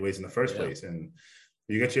in many ways in the first place. And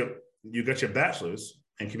you got your bachelor's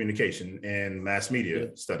in communication and mass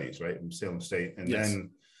media studies, right, from Salem State, and then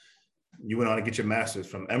you went on to get your master's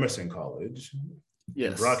from Emerson College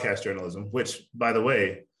in broadcast journalism, which, by the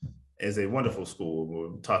way, is a wonderful school.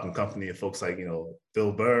 We're talking company of folks like,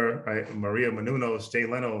 Bill Burr, right? Maria Menounos, Jay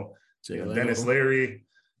Leno, Dennis Leary,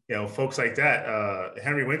 folks like that.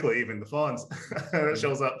 Henry Winkler, even the Fawns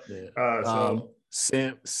shows up.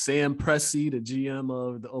 Sam Pressey, the GM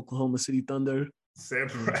of the Oklahoma City Thunder. Sam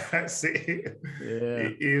Pressey. Yeah.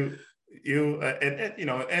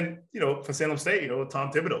 For Salem State,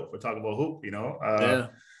 Tom Thibodeau, we're talking about hoop,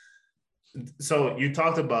 So you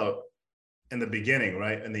talked about in the beginning,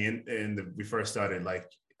 right? We first started,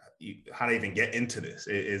 like, how to even get into this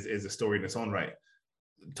is a story in its own right.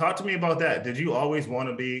 Talk to me about that. Did you always want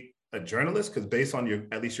to be a journalist? Because based on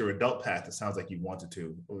at least your adult path, it sounds like you wanted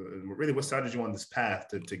to. Really, what started you on this path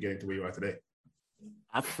to getting to where you are today?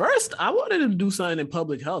 At first, I wanted to do something in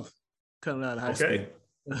public health coming out of high school.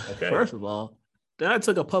 Okay. First of all, then I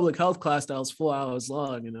took a public health class that was 4 hours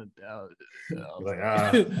long, and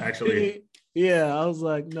actually, I was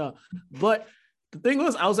like, no. But the thing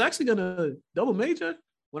was, I was actually gonna double major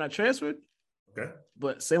when I transferred. Okay.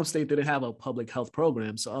 But Salem State didn't have a public health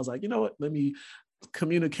program, so I was like, you know what? Let me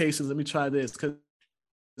try this, because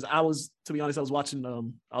to be honest, I was watching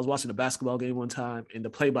a basketball game one time, and the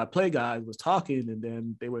play-by-play guy was talking, and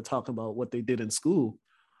then they were talking about what they did in school.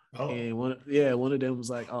 Oh. And one of them was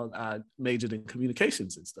like, "Oh, I majored in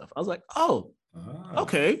communications and stuff." I was like, "Oh,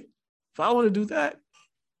 okay. If I want to do that,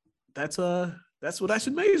 that's what I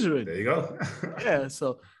should major in." There you go. Yeah,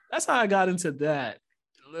 so that's how I got into that.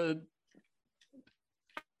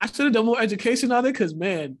 I should have done more education on it, because,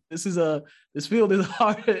 man, this field is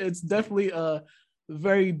hard. It's definitely a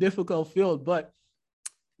very difficult field, but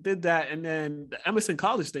did that. And then the Emerson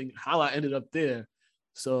College thing, how I ended up there.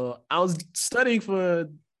 So I was studying for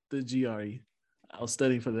the GRE. I was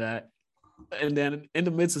studying for that. And then in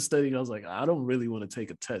the midst of studying, I was like, I don't really want to take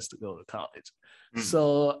a test to go to college.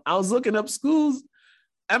 So I was looking up schools.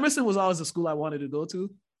 Emerson was always a school I wanted to go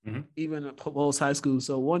to, even at post high school.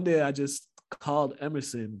 So one day I just called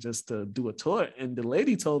Emerson just to do a tour. And the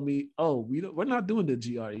lady told me, "Oh, we're not doing the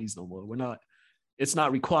GREs no more. It's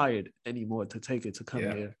not required anymore to take it to come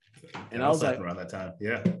here." And I was like, around that time.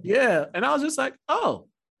 Yeah. And I was just like, oh,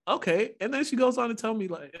 okay. And then she goes on to tell me,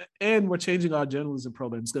 like, and we're changing our journalism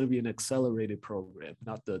program. It's going to be an accelerated program,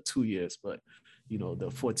 not the 2 years, but the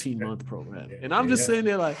 14-month program. And I'm just sitting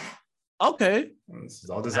there like, okay. This is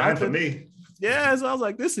all designed for me. Yeah. So I was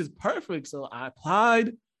like, this is perfect. So I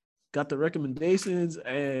applied, got the recommendations.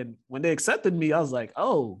 And when they accepted me, I was like,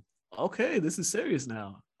 oh, okay, this is serious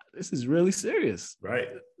now. This is really serious. Right.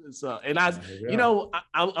 So, and I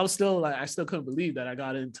was still like, I still couldn't believe that I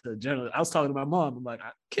got into journalism. I was talking to my mom. I'm like,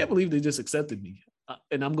 I can't believe they just accepted me,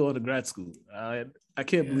 and I'm going to grad school. I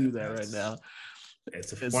can't believe that right now.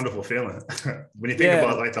 It's a wonderful feeling when you think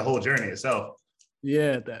about, like, the whole journey itself.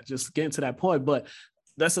 Yeah, that just getting to that point. But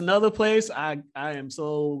that's another place I am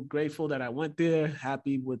so grateful that I went there,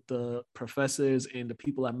 happy with the professors and the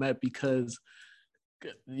people I met, because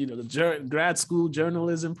the grad school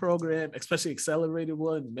journalism program, especially accelerated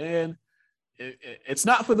one, man, it's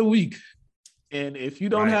not for the weak. And if you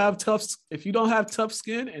don't have tough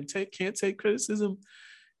skin and can't take criticism,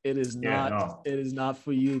 it is not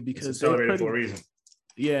for you, because it's accelerated for a reason.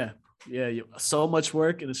 Yeah. So much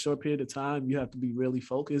work in a short period of time. You have to be really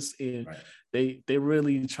focused, and they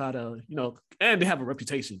really try to, and they have a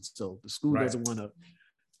reputation. So the school doesn't want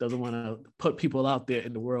to put people out there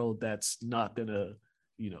in the world that's not gonna,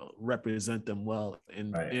 represent them well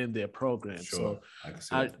in their program. Sure.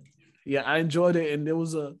 So I enjoyed it, and it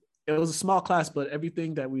was a small class, but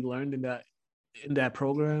everything that we learned in that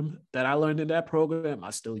program,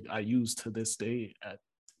 I use to this day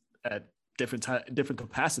at different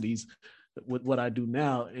capacities with what I do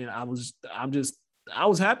now. And I was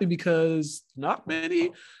happy because not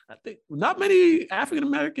many African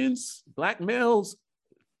Americans, Black males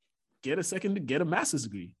get a master's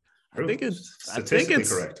degree. I think it's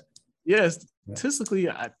correct. Yes, statistically,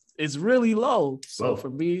 it's really low. So for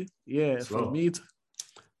me,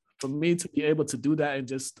 for me to be able to do that and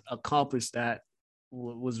just accomplish that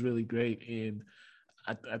was really great. And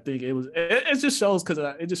I think it just shows, because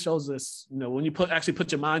it just shows us, when you actually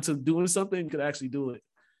put your mind to doing something, you could actually do it.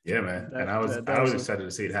 Yeah, man. And I was excited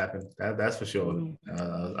to see it happen. That's for sure.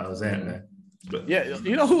 I was in, man. But,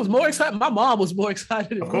 who was more excited? My mom was more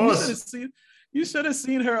excited. Of course. You should have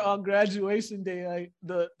seen her on graduation day, like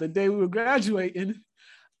the day we were graduating.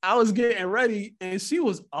 I was getting ready, and she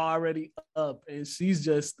was already up, and she's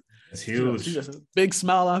just, it's huge. She's just a big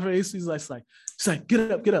smile on her face. She's like,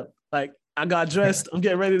 get up. Like, I got dressed. I'm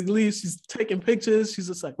getting ready to leave. She's taking pictures. She's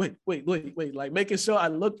just like, wait, like making sure I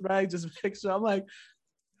looked right, just make sure. I'm like,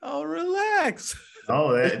 oh, relax.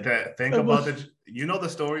 Oh, think about the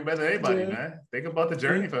story better than anybody, man. Think about the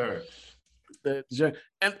journey for her. The journey.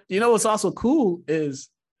 And what's also cool is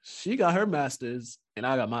she got her master's and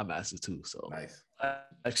I got my master's too. So nice.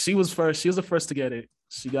 She was the first to get it.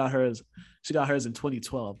 She got hers in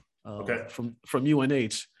 2012. From UNH.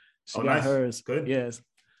 She got nice. hers. Good. Yes.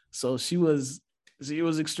 So she was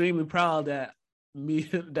extremely proud that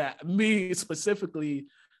me specifically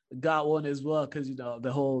got one as well, because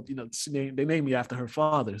the whole they named me after her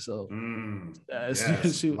father. So lots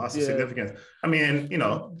of significance. I mean,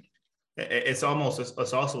 it's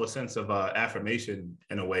also a sense of affirmation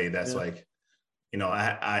in a way that's like,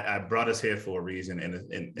 I brought us here for a reason,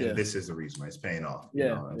 and this is the reason, right? It's paying off.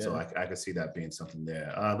 So I could see that being something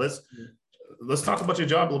there. Let's talk about your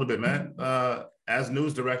job a little bit, man. As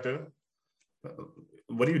news director,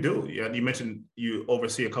 what do you do? You mentioned you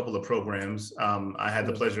oversee a couple of programs. I had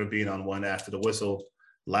the pleasure of being on one, After the Whistle,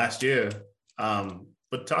 last year.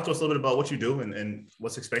 But talk to us a little bit about what you do and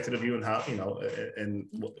what's expected of you, and how,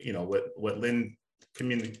 what Lynn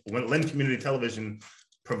Community Television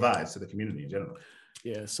provides to the community in general.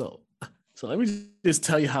 Yeah, so let me just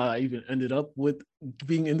tell you how I even ended up with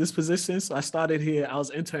being in this position. So I started here. I was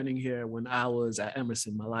interning here when I was at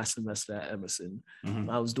Emerson, my last semester at Emerson. Mm-hmm.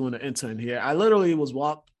 I was doing an intern here. I literally was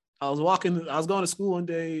going to school one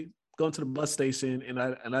day, going to the bus station, and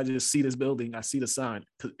I just see this building. I see the sign,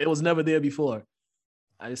 because it was never there before.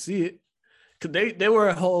 I see it, because they were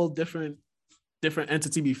a whole different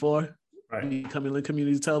entity before becoming Lynn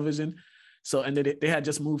Community Television. So, and they had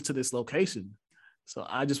just moved to this location. So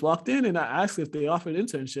I just walked in and I asked if they offered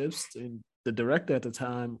internships, and the director at the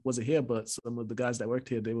time wasn't here, but some of the guys that worked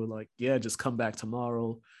here, they were like, yeah, just come back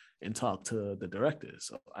tomorrow and talk to the director.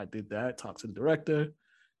 So I did that, talked to the director,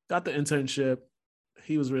 got the internship.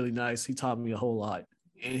 He was really nice. He taught me a whole lot.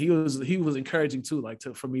 And he was encouraging too, like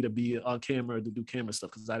for me to be on camera, to do camera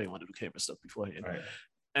stuff, because I didn't want to do camera stuff beforehand. Right.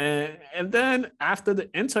 And then after the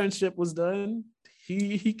internship was done,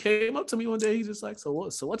 he came up to me one day. He's just like, so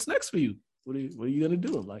what's next for you? What are you gonna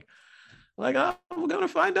do? I'm like, I'm gonna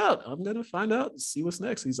find out. I'm gonna find out, see what's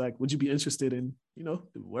next. He's like, would you be interested in,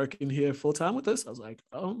 working here full time with us? I was like,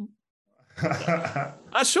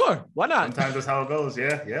 sure, why not? Sometimes that's how it goes.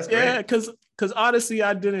 Yeah, yes, yeah, because honestly,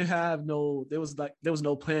 I didn't have there was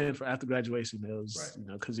no plan for after graduation. There was,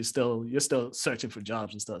 because you're still searching for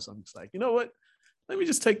jobs and stuff. So I'm just like, you know what? Let me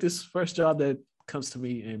just take this first job that comes to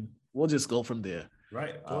me, and we'll just go from there.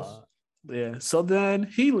 Right, of course. Yeah. So then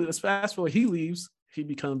fast forward, he leaves. He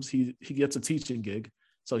gets a teaching gig.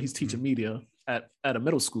 So he's teaching media at a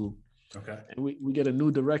middle school. Okay. And we get a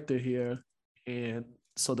new director here. And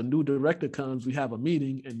so the new director comes, we have a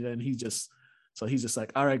meeting, and then he's just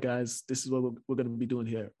like, all right, guys, this is what we're going to be doing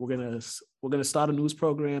here. We're going to start a news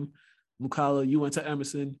program. Mukala, you went to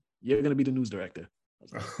Emerson. you're going to be the news director.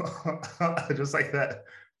 Just like that.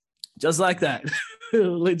 Just like that.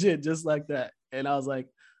 Legit, just like that. And I was like,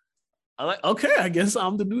 okay, I guess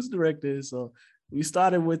I'm the news director. So we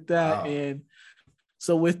started with that. Wow. And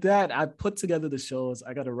so with that, I put together the shows.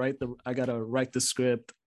 I gotta write the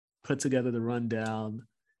script, put together the rundown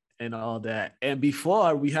and all that. And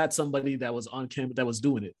before, we had somebody that was on camera that was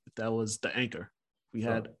doing it. That was the anchor. We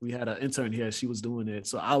had an intern here. She was doing it.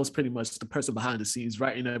 So I was pretty much the person behind the scenes,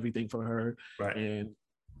 writing everything for her, right,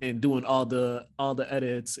 and doing all the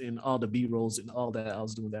edits and all the B-rolls and all that. I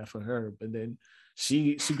was doing that for her. But then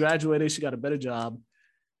she graduated. She got a better job.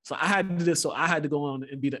 So I had to do this. So I had to go on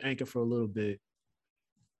and be the anchor for a little bit.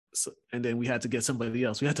 So, and then we had to get somebody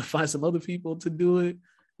else. We had to find some other people to do it.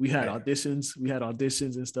 We had auditions. We had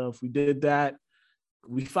auditions and stuff. We did that.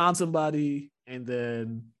 We found somebody, and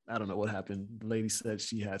then I don't know what happened. The lady said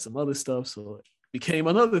she had some other stuff, so it became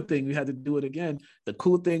another thing. We had to do it again. The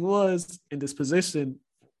cool thing was, in this position,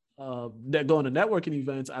 that going to networking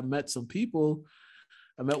events, I met some people.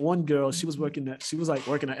 I met one girl. She was working at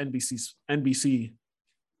NBC.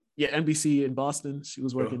 Yeah, NBC in Boston. She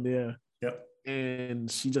was working there. Yep.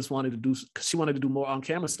 And she just wanted to do more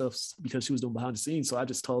on-camera stuff because she was doing behind the scenes. So I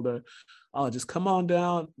just told her, "Oh, just come on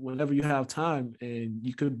down whenever you have time, and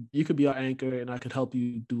you could be our anchor, and I could help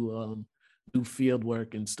you do field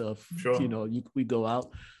work and stuff." Sure. You know, we go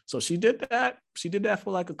out. So she did that. She did that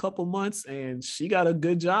for like a couple months, and she got a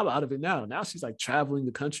good job out of it now. Now she's like traveling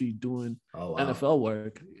the country doing NFL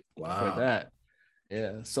work for that.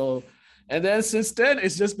 Yeah. So. And then since then,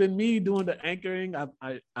 it's just been me doing the anchoring.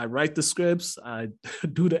 I write the scripts, I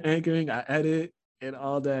do the anchoring, I edit and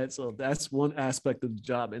all that. So that's one aspect of the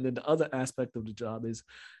job. And then the other aspect of the job is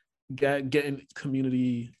getting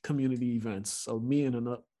community events. So me and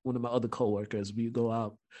one of my other coworkers, we go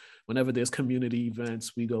out whenever there's community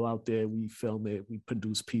events. We go out there, we film it, we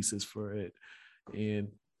produce pieces for it.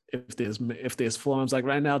 And if there's forums, like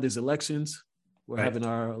right now, there's elections. We're having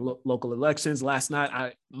our local elections. Last night,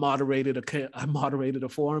 I moderated a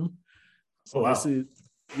forum. So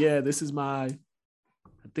this is my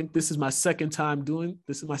second time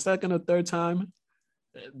this is my second or third time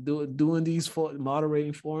doing these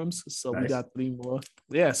moderating forums. So we got 3 more.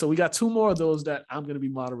 Yeah, so we got 2 more of those that I'm going to be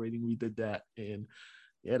moderating. We did that, and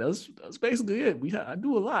yeah, that's basically it. I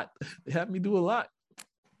do a lot. They have me do a lot.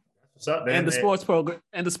 What's up, man? And the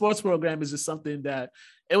sports program is just something that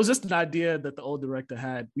it was just an idea that the old director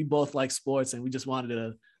had. We both like sports, and we just wanted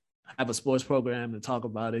to have a sports program and talk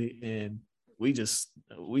about it. And we just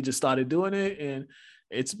started doing it, and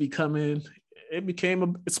it's become a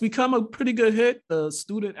pretty good hit. The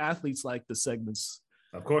student athletes like the segments.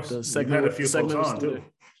 Of course, the segment had a few folks on too.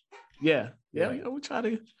 Yeah. You know, we try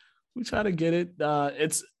to get it.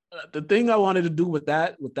 It's the thing I wanted to do with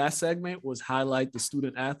that segment was highlight the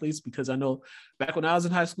student athletes, because I know back when I was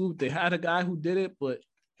in high school, they had a guy who did it, but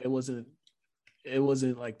it wasn't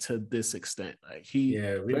like to this extent. Like he's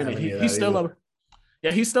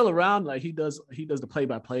still around. Like he does the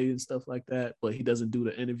play-by-play and stuff like that, but he doesn't do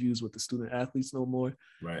the interviews with the student athletes no more.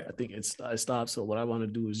 Right. I think it stopped. So what I want to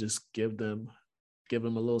do is just give them a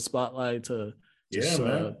little spotlight to just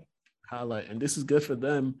highlight, and this is good for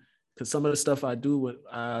them. Because some of the stuff I do,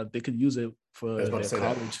 they could use it for their college.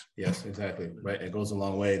 That. Yes, exactly. Right. It goes a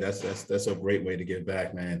long way. That's a great way to give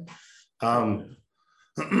back, man.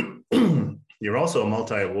 You're also a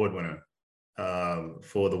multi-award winner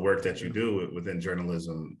for the work that you do within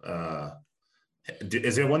journalism.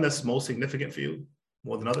 Is there one that's most significant for you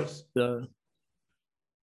more than others?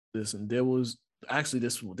 Listen, there was actually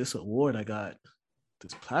this award I got,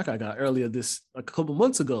 this plaque I got earlier a couple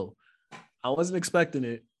months ago. I wasn't expecting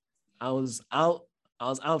it. I was out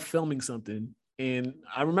filming something, and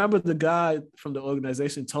I remember the guy from the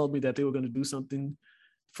organization told me that they were going to do something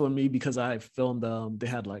for me because I filmed. They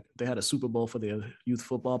had a Super Bowl for their youth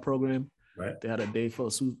football program. Right. They had a day for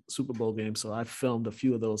a Super Bowl game, so I filmed a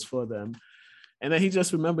few of those for them. And then he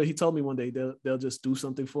told me one day they'll just do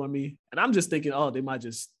something for me, and I'm just thinking, oh, they might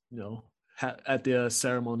just at their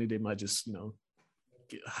ceremony they might just do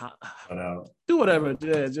whatever,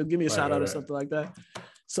 just give me a shout out or something like that.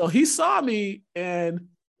 So he saw me and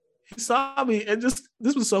just,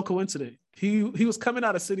 this was so coincident. He was coming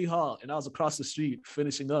out of City Hall, and I was across the street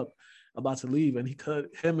finishing up, about to leave. And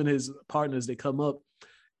him and his partners, they come up,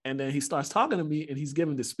 and then he starts talking to me, and he's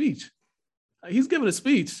giving the speech.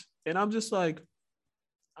 And I'm just like,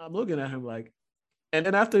 I'm looking at him like, and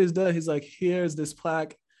then after he's done, he's like, here's this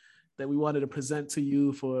plaque that we wanted to present to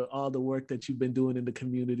you for all the work that you've been doing in the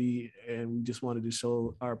community. And we just wanted to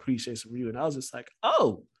show our appreciation for you. And I was just like,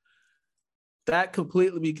 oh, that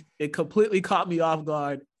completely caught me off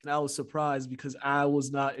guard, and I was surprised because I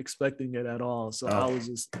was not expecting it at all. So I was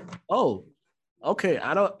just, oh, okay.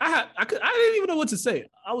 I didn't even know what to say.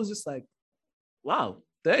 I was just like, wow,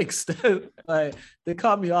 thanks. Like, they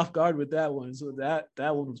caught me off guard with that one. So that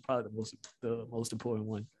one was probably the most important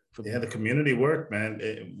one. Yeah, the community work, man.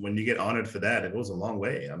 When you get honored for that, it goes a long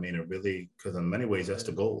way. I mean, it really, because in many ways that's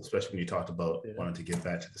the goal, especially when you talked about wanting to give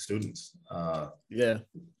back to the students.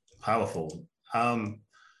 Powerful.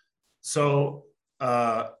 So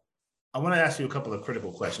I want to ask you a couple of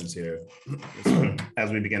critical questions here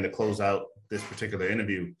as we begin to close out this particular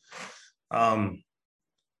interview.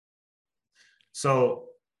 So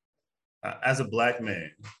as a Black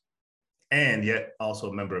man, and yet also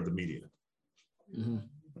a member of the media,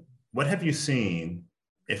 what have you seen,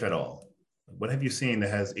 if at all? What have you seen that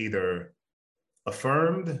has either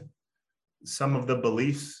affirmed some of the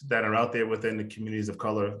beliefs that are out there within the communities of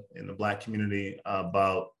color in the Black community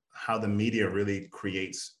about how the media really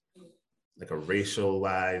creates like a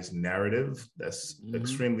racialized narrative that's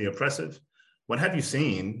extremely oppressive? What have you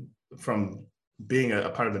seen from being a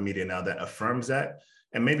part of the media now that affirms that?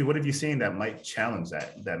 And maybe what have you seen that might challenge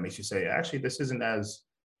that makes you say, actually, this isn't as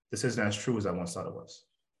true as I once thought it was?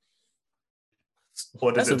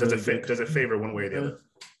 Or does it favor one way or the other?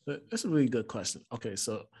 That's a really good question. Okay,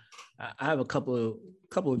 so I have a couple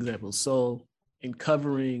examples. So in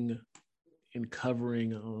covering,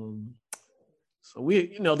 so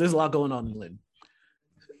we, there's a lot going on in Lynn.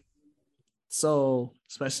 So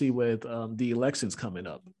especially with the elections coming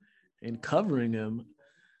up, and covering them,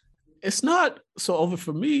 it's not so over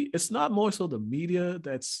for me. It's not more so the media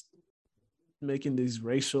that's making these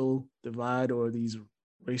racial divide or these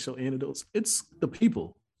racial anecdotes. It's the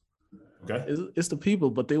people. Okay. It's the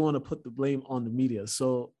people, but they want to put the blame on the media.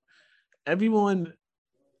 So everyone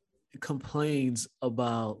complains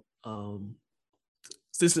about I'm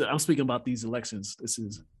speaking about these elections. This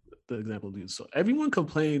is the example. So everyone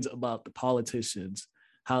complains about the politicians,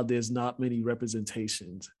 how there's not many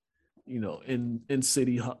representations, in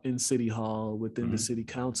city hall, within the city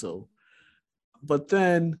council. But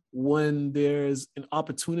then when there's an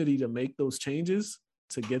opportunity to make those changes,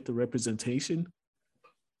 to get the representation,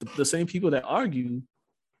 the same people that argue,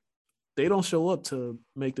 they don't show up to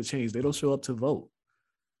make the change. They don't show up to vote.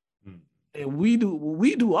 And we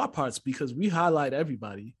do our parts because we highlight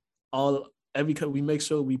everybody. We make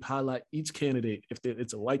sure we highlight each candidate. If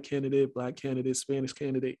it's a white candidate, Black candidate, Spanish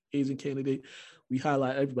candidate, Asian candidate, we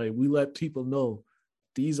highlight everybody. We let people know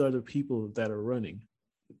these are the people that are running.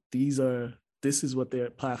 This is what their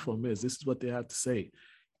platform is. This is what they have to say.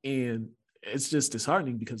 And it's just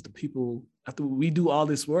disheartening because the people, after we do all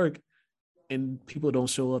this work and people don't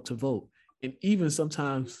show up to vote. And even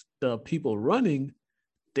sometimes the people running,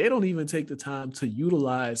 they don't even take the time to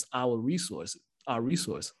utilize our resource.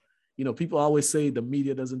 People always say the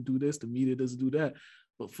media doesn't do this, the media doesn't do that.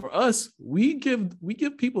 But for us, we give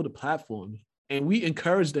people the platform and we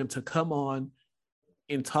encourage them to come on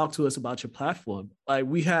and talk to us about your platform. Like,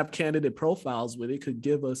 we have candidate profiles where we could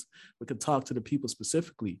talk to the people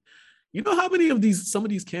specifically. You know how many of some of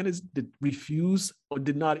these candidates did refuse or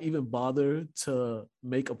did not even bother to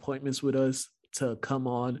make appointments with us to come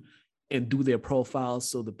on and do their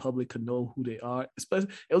profiles so the public could know who they are? Especially,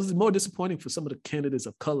 it was more disappointing for some of the candidates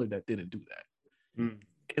of color that didn't do that.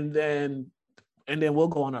 And then we'll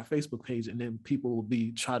go on our Facebook page and then people will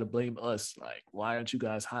try to blame us. Like, why aren't you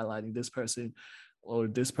guys highlighting this person or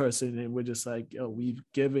this person? And we're just like, we've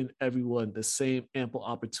given everyone the same ample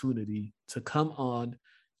opportunity to come on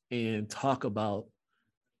and talk about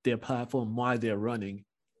their platform, why they're running.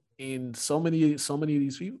 And so many of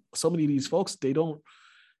these folks, they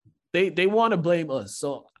want to blame us.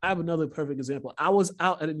 So I have another perfect example. I was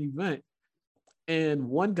out at an event and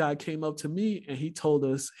one guy came up to me and he told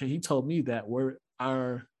me that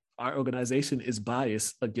our organization is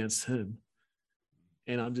biased against him.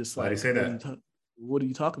 And I'm just like, why do you say that? What are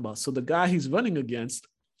you talking about? So the guy he's running against,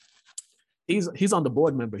 he's on the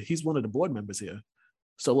board member. He's one of the board members here.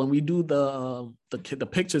 So when we do the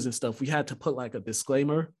pictures and stuff, we had to put like a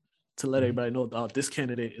disclaimer to let everybody know this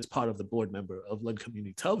candidate is part of the board member of Lynn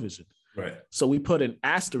Community Television. Right. So we put an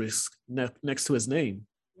asterisk next to his name,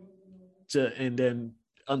 and then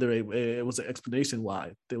under it was an explanation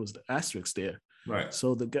why there was the asterisk there. Right.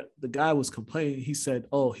 So the guy was complaining. He said,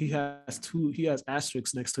 "Oh, he has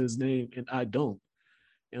asterisks next to his name, and I don't."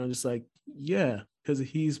 And I'm just like, "Yeah, because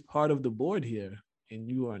he's part of the board here, and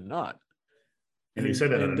you are not." And you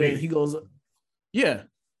said that and then he goes, yeah.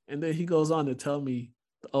 And then he goes on to tell me,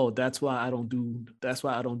 oh, that's why I don't do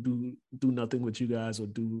nothing with you guys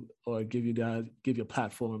or give your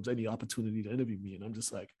platforms any opportunity to interview me. And I'm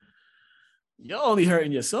just like, you're only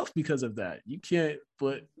hurting yourself because of that. You can't,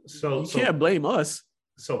 but you can't blame us.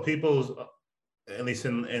 So people's, at least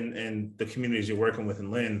in the communities you're working with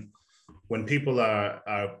in Lynn, when people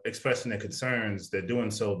are expressing their concerns, they're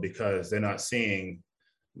doing so because they're not seeing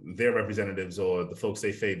their representatives or the folks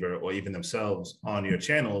they favor or even themselves on your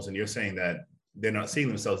channels. And you're saying that they're not seeing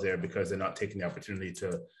themselves there because they're not taking the opportunity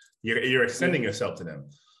to, you're extending yourself to them.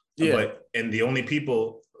 Yeah.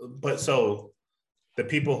 So the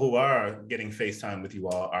people who are getting FaceTime with you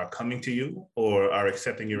all are coming to you or are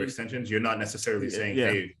accepting your extensions. You're not necessarily saying,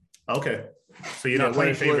 hey, okay. So you're not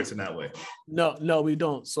playing favorites in that way. No, we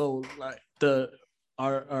don't. So like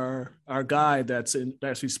our guy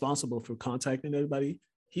that's responsible for contacting everybody,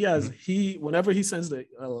 whenever he sends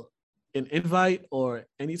an invite or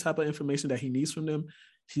any type of information that he needs from them,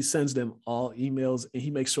 he sends them all emails and he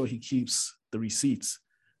makes sure he keeps the receipts.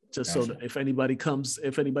 Just so that if anybody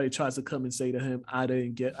tries to come and say to him, I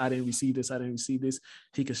didn't receive this,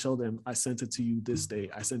 he can show them, I sent it to you this day.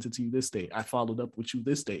 I sent it to you this day. I followed up with you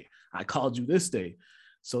this day. I called you this day.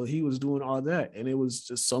 So he was doing all that. And it was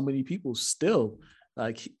just so many people still,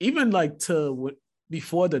 like, even like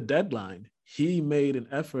before the deadline, he made an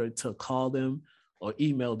effort to call them or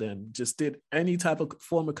email them, just did any type of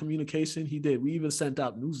form of communication he did. We even sent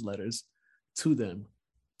out newsletters to them,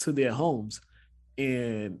 to their homes.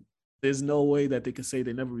 And there's no way that they can say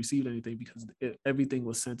they never received anything because everything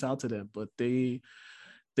was sent out to them. But they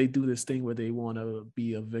do this thing where they want to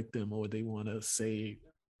be a victim or they want to say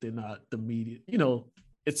they're not the media. You know,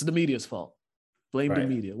 it's the media's fault. Blame the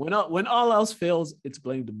media. When all else fails, it's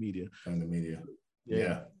blame the media. Blame the media.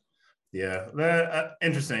 Yeah.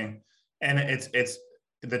 Interesting. And it's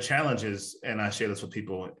the challenges, and I share this with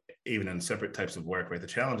people even in separate types of work, right? The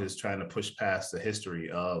challenge is trying to push past the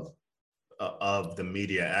history of the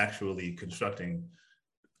media actually constructing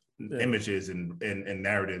images and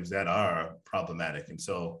narratives that are problematic. And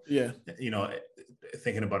so,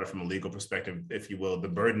 thinking about it from a legal perspective, if you will, the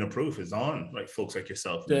burden of proof is on folks like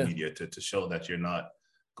yourself in the media to show that you're not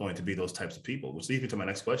going to be those types of people, which leads me to my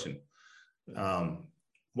next question.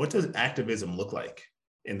 What does activism look like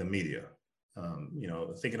in the media?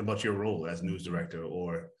 Thinking about your role as news director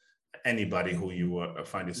or anybody who you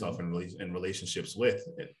find yourself in relationships with,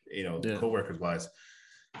 co-workers wise,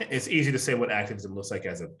 it's easy to say what activism looks like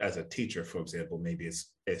as a teacher, for example. Maybe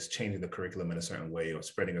it's changing the curriculum in a certain way or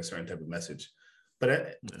spreading a certain type of message.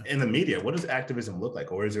 But in the media, what does activism look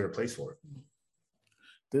like, or is there a place for it?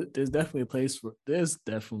 There's definitely a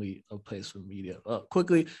place for media.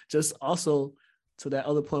 Quickly, just also to that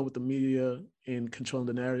other point with the media and controlling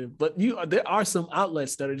the narrative, but there are some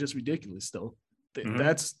outlets that are just ridiculous though. I'm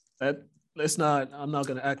not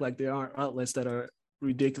going to act like there aren't outlets that are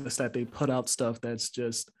ridiculous, that they put out stuff that's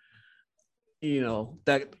just,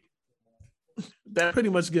 that pretty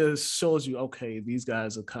much shows you, okay, these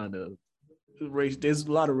guys are kind of, there's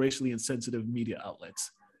a lot of racially insensitive media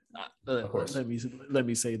outlets. Let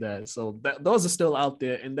me say that. So those are still out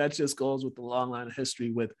there, and that just goes with the long line of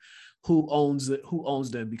history with who owns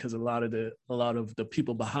them, because a lot of the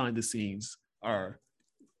people behind the scenes are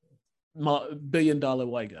billion-dollar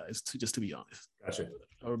white guys, to be honest. Gotcha.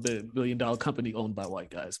 Or a billion-dollar company owned by white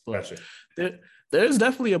guys. But gotcha. There's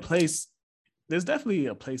definitely a place. There's definitely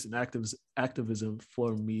a place in activism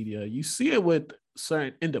for media. You see it with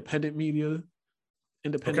certain independent media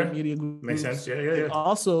groups. Makes sense. Yeah.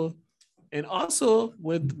 And also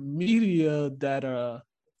with media that are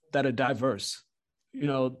diverse.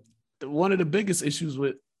 One of the biggest issues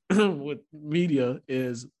with with media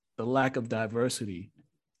is the lack of diversity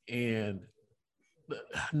and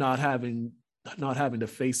not having the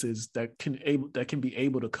faces that can be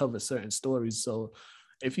able to cover certain stories. So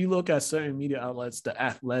if you look at certain media outlets, The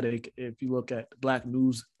Athletic, if you look at the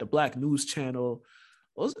Black News Channel,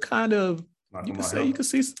 those are kind of, you can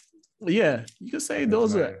say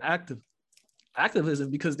those are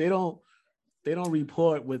activism, because they don't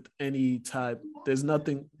report with any type. There's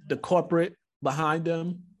nothing, the corporate behind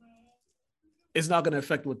them, it's not going to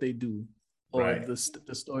affect what they do or the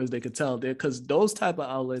stories they could tell there, because those type of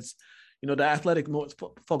outlets, The Athletic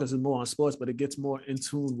focuses more on sports, but it gets more in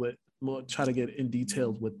tune with try to get in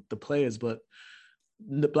detail with the players. But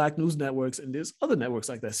the Black news networks, and there's other networks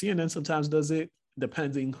like that. CNN sometimes does it,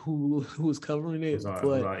 depending who's covering it.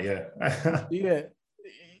 But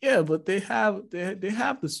they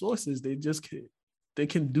have the sources. They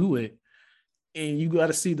can do it, and you got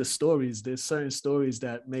to see the stories. There's certain stories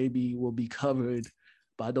that maybe will be covered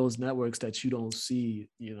by those networks that you don't see.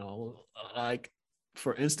 Like,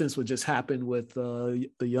 for instance, what just happened with the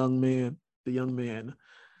young man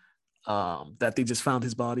that they just found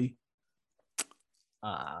his body.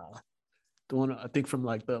 the one I think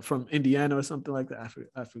from Indiana or something like that.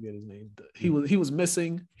 I forget his name. He was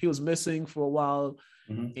missing. He was missing for a while,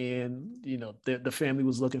 and the family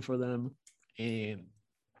was looking for them, and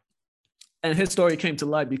his story came to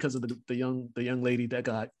light because of the young lady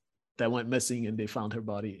that went missing, and they found her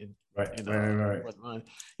body. Right.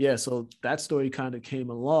 Yeah, so that story kind of came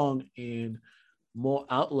along, and more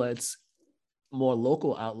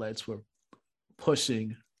local outlets were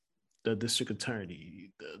pushing the district attorney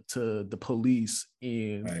to the police,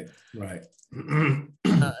 and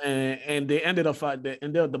and they ended up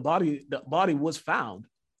the body was found.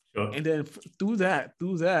 Sure. And then through that,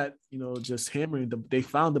 just hammering they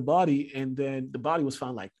found the body, and then the body was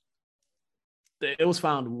found it was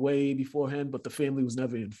found way beforehand, but the family was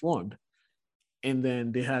never informed. And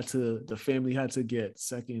then the family had to get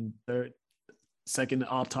second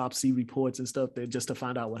autopsy reports and stuff just to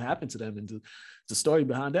find out what happened to them. And the story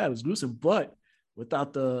behind that was gruesome, but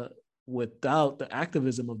without the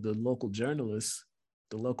activism of the local journalists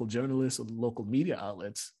or the local media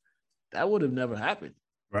outlets, that would have never happened.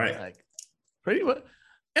 Right. Like, pretty much.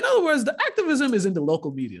 In other words, the activism is in the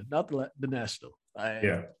local media, not the national.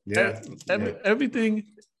 Everything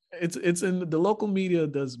it's in the local media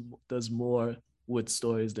does more with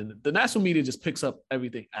stories than the national media just picks up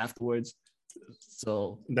everything afterwards.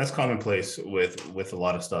 So that's commonplace with a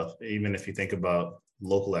lot of stuff. Even if you think about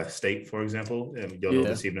local as state, for example, and you'll know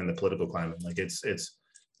this even in the political climate. Like it's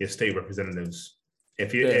your state representatives.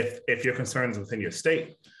 If your concerns within your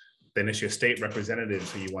state, then it's your state representatives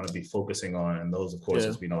who you want to be focusing on, and those, of course,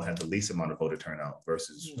 as we know, have the least amount of voter turnout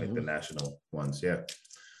versus like the national ones.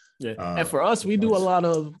 And for us, we do a lot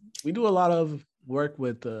of work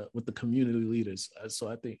with the community leaders. So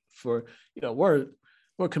I think we're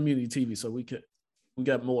community TV, so we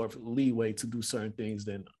got more leeway to do certain things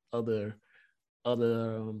than other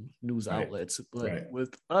news outlets. But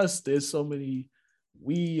with us, there's so many.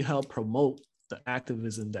 We help promote the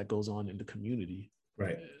activism that goes on in the community.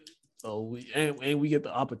 Right. So we get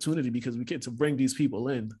the opportunity because we get to bring these people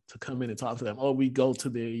in to come in and talk to them. Or we go to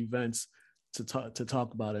their events to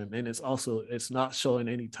talk about them. And it's not showing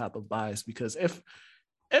any type of bias, because if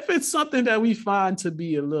it's something that we find to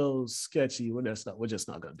be a little sketchy, we're just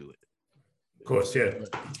not going to do it. Of course, yeah.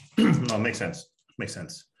 No, makes sense.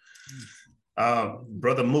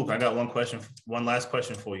 Brother Mook, I got one last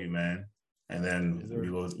question for you, man, and then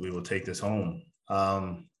we will take this home.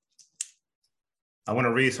 I want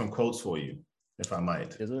to read some quotes for you, if I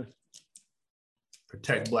might. Yes, sir.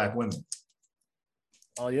 Protect Black women.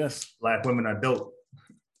 Oh, yes. Black women are dope.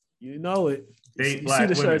 You know it. Date you Black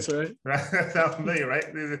see the women. shirts, right? Sound familiar, right?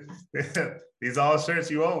 These are all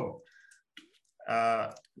shirts you own.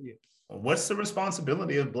 What's the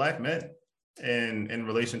responsibility of Black men in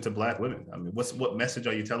relation to Black women? I mean, what message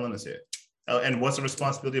are you telling us here? And what's the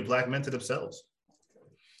responsibility of Black men to themselves?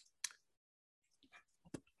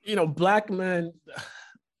 Black men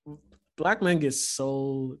get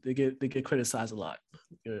criticized a lot.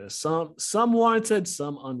 Some warranted,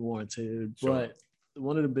 some unwarranted. Sure. But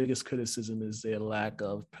one of the biggest criticism is their lack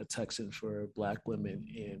of protection for Black women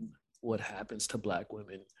and what happens to Black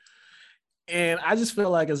women. And I just feel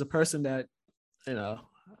like, as a person that, I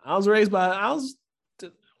was raised by a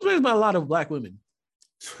lot of Black women.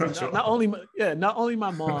 Sure. Not only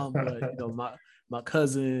my mom, but my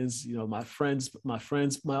cousins, my friends'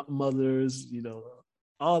 mothers,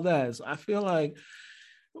 all that. So I feel like,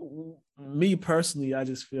 me personally, I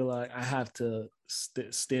just feel like I have to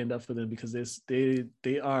stand up for them, because they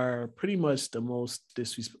are pretty much the most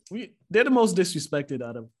they're the most disrespected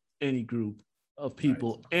out of any group of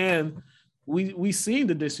people. Right. And we seen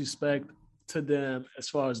the disrespect to them as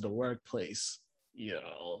far as the workplace.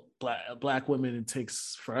 Black women, it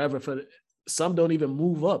takes forever some don't even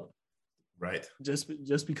move up. Right.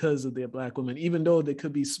 Just because of their Black women, even though they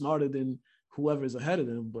could be smarter than whoever's ahead of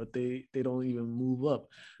them, but they don't even move up.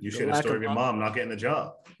 You shared a story of your mom not getting a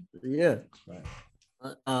job. Yeah. Right.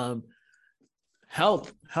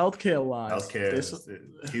 Healthcare wise. Healthcare is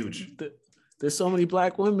huge. There's so many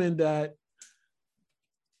Black women that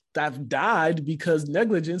died because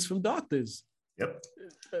negligence from doctors. Yep.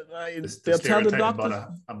 They'll tell the doctors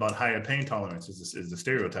about higher pain tolerance is the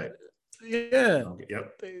stereotype. Yeah. Okay.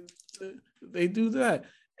 Yep. They do that.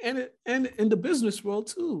 And in the business world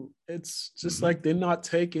too, it's just like they're not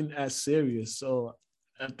taken as serious. So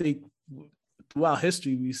I think throughout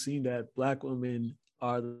history, we've seen that Black women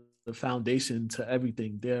are the foundation to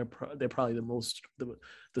everything. They're probably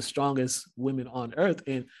the strongest women on earth,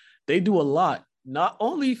 and they do a lot, not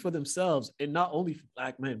only for themselves and not only for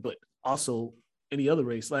Black men, but also any other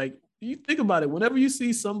race. Like, you think about it, whenever you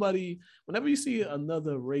see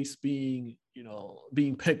another race being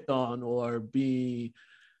being picked on or being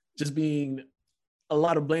a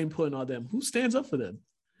lot of blame put on them. Who stands up for them?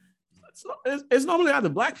 It's normally either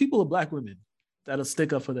Black people or Black women that'll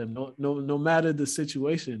stick up for them, no matter the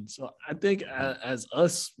situation. So I think as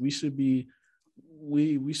us, we should be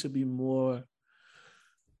more.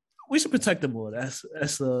 We should protect them more.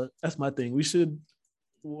 That's my thing. We should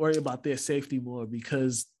worry about their safety more,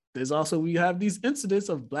 because we have these incidents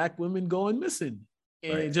of Black women going missing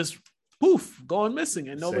and just poof, going missing,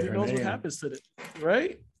 and nobody knows what happens to them,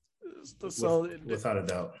 right? So without a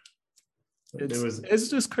doubt, it's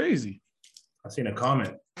just crazy. I seen a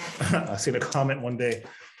comment. I seen a comment one day,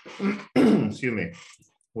 excuse me,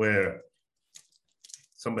 where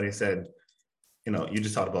somebody said, you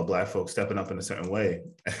just talked about Black folks stepping up in a certain way.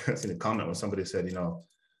 I seen a comment where somebody said,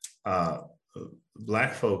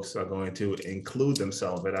 Black folks are going to include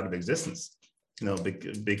themselves right out of existence,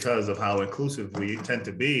 because of how inclusive we tend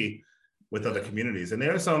to be with other communities. And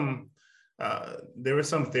there are some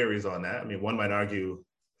theories on that. I mean, one might argue,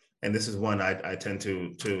 and this is one I tend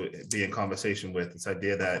to be in conversation with, this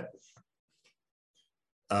idea that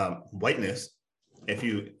whiteness, if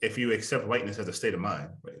you accept whiteness as a state of mind,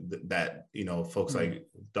 right, that folks like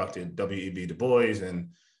Dr. W.E.B. Du Bois and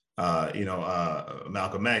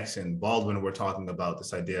Malcolm X and Baldwin were talking about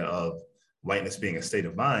this idea of whiteness being a state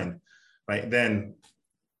of mind, right? Then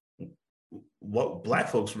what Black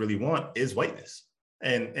folks really want is whiteness,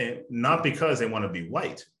 and not because they want to be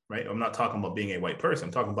white, right? I'm not talking about being a white person.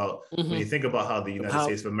 I'm talking about when you think about how the United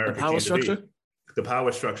States of America came to be, the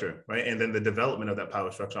power structure, right? And then the development of that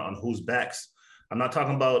power structure on whose backs. I'm not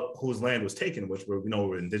talking about whose land was taken, which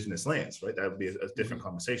were indigenous lands, right? That would be a different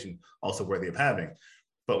conversation, also worthy of having.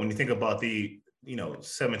 But when you think about the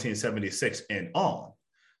 1776 and on,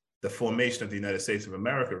 the formation of the United States of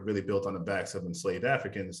America really built on the backs of enslaved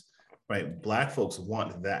Africans, right? Black folks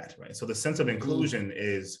want that, right? So the sense of inclusion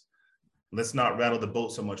is, let's not rattle the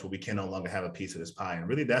boat so much where we can no longer have a piece of this pie. And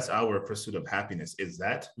really, that's our pursuit of happiness, is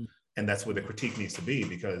that. And that's where the critique needs to be,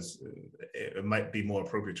 because it might be more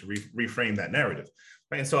appropriate to reframe that narrative,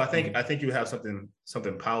 right? And so I think you have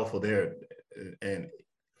something powerful there. And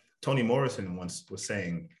Toni Morrison once was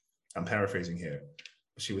saying, I'm paraphrasing here,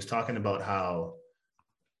 she was talking about how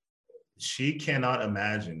she cannot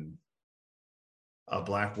imagine a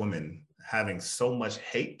Black woman having so much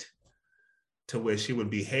hate to where she would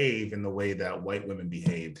behave in the way that white women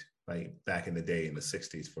behaved, like back in the day in the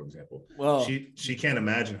 60s, for example. Well, she can't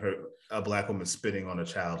imagine a Black woman spitting on a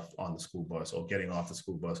child on the school bus, or getting off the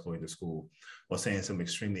school bus going to school, or saying some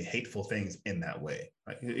extremely hateful things in that way.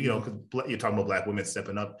 Right? Because you're talking about Black women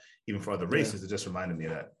stepping up even for other races. It just reminded me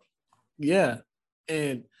of that. Yeah,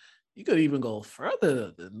 and you could even go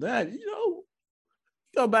further than that.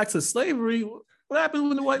 Go back to slavery. What happens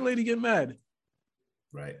when the white lady get mad?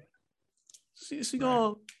 Right.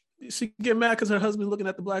 She get mad because her husband looking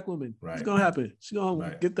at the Black woman. Right. What's gonna happen? She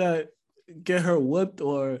gonna get her whipped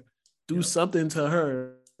or do something to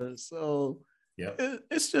her. So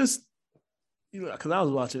it's just, because I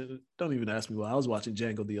was watching. Don't even ask me why. I was watching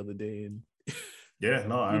Django the other day, and I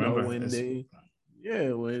remember when it's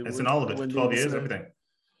in all of it. 12 years, everything.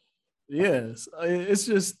 Yes, it's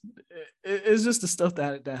just the stuff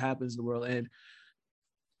that happens in the world. And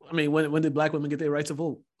I mean, when did Black women get their right to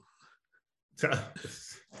vote? Don't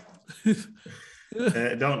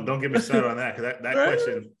get me started on that, because that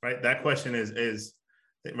question, right? That question is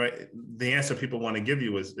right. The answer people want to give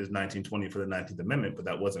you is 1920 for the 19th Amendment, but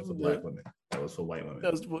that wasn't for Black women. That was for white women.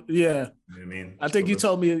 You know what I mean? I think you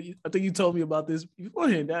told me about this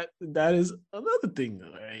beforehand. That is another thing,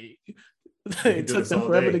 right? It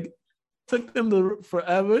took them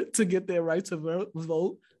forever to get their right to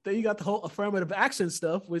vote. Then you got the whole affirmative action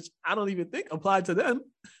stuff, which I don't even think applied to them.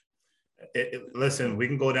 Listen, we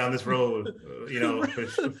can go down this road,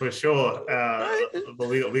 for sure. But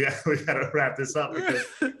we got to wrap this up, because,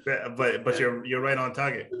 but you're right on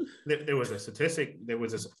target. There was a statistic. There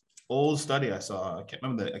was this old study I saw. I can't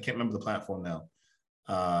remember the platform now.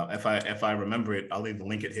 If I remember it, I'll either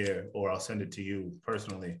link it here or I'll send it to you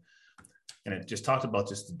personally. And it just talked about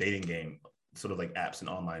just the dating game, sort of like apps and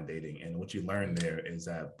online dating. And what you learn there is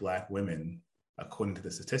that Black women, according to the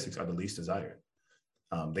statistics, are the least desired.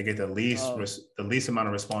 They get the least amount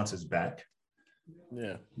of responses back.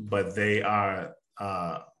 Yeah, but they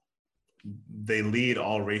lead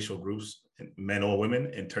all racial groups, men or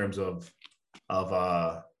women, in terms of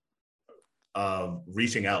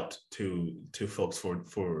reaching out to folks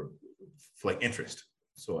for like interest.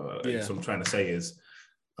 So so I'm trying to say is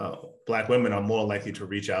Black women are more likely to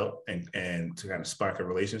reach out and to kind of spark a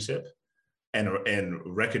relationship and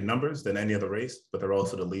record numbers than any other race, but they're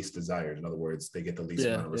also the least desired. In other words, they get the least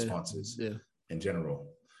amount of responses. in general,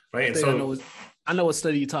 right? And so I know what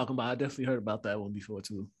study you're talking about. I definitely heard about that one before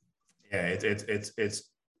too. Yeah, it's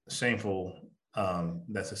shameful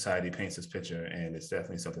that society paints this picture, and it's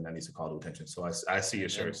definitely something that needs to call to attention. So I see your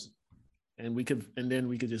shirts. And then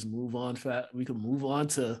we could just move on. We could move on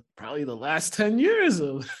to probably the last 10 years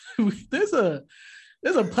of there's a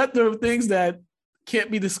plethora of things that can't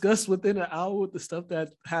be discussed within an hour with the stuff that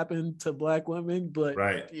happened to Black women. But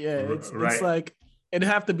it's like it'd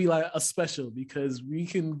have to be like a special, because we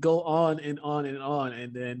can go on and on and on,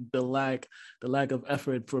 and then the lack of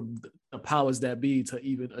effort from the powers that be to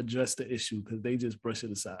even address the issue, because they just brush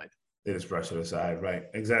it aside. Right?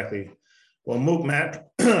 Exactly. Well, Mook, Matt,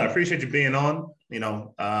 I appreciate you being on.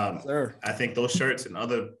 Sir. I think those shirts and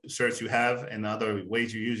other shirts you have and other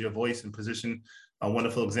ways you use your voice and position are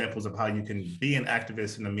wonderful examples of how you can be an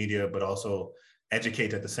activist in the media, but also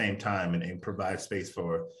educate at the same time and provide space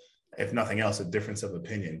for, if nothing else, a difference of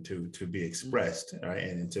opinion to be expressed, right?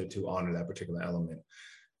 And to honor that particular element.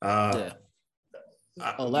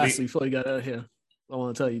 Lastly, before you got out of here, I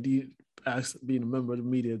want to tell you, being a member of the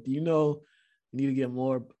media, do you know we need to get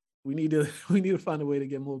more? We need to find a way to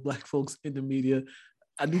get more Black folks in the media.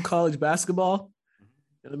 I do college basketball,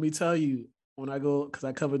 and let me tell you, when I go, because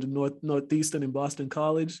I covered the Northeastern in Boston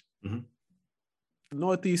College,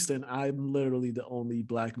 Northeastern, I'm literally the only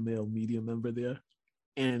Black male media member there.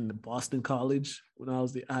 And Boston College, when I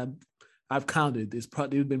was there, I've counted. There's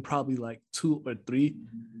been probably like 2 or 3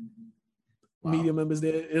 media members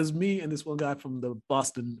there. It was me and this one guy from the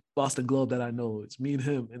Boston Globe that I know. It's me and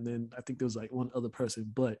him, and then I think there was like one other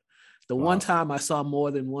person. But the one time I saw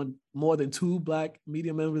more than 2 Black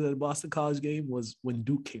media members at the Boston College game was when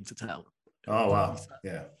Duke came to town. Oh wow,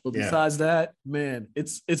 But besides that, man,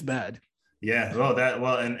 it's bad. Yeah,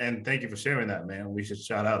 and thank you for sharing that, man. We should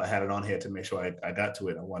shout out. I had it on here to make sure I got to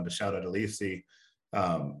it. I wanted to shout out at least the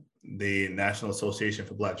National Association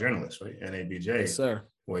for Black Journalists, right? NABJ. Yes, sir.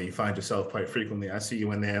 Where you find yourself quite frequently. I see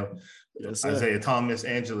you in there. Yes, Isaiah Thomas,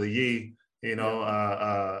 Angela Yee,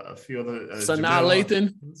 a few other. Sanaa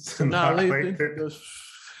Lathan.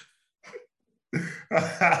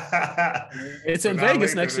 It's in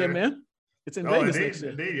Vegas next year, man. It's in Vegas next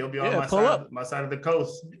year. Indeed, you'll be on my side of the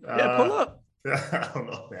coast. Pull up. I don't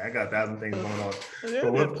know, man. I got 1,000 things going on.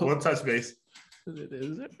 But we'll touch base.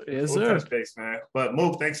 Yes, sir. Touch base, man. But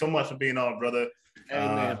Mook, thanks so much for being on, brother. Hey,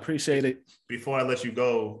 man, appreciate it. Before I let you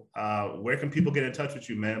go, where can people get in touch with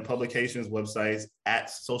you, man? Publications, websites, at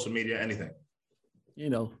social media, anything?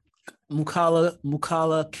 Mukala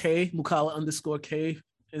 _K,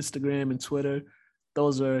 Instagram and Twitter.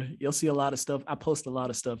 You'll see a lot of stuff. I post a lot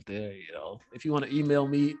of stuff there. If you want to email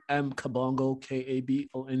me, Kabongo,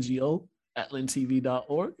 KABONGO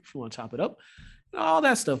 @lyntv.org if you want to chop it up, all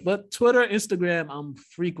that stuff. But Twitter, Instagram, I'm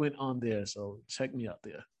frequent on there, so check me out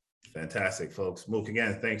there. Fantastic, folks. Mook,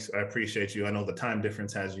 again, thanks. I appreciate you. I know the time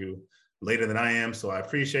difference has you later than I am, so I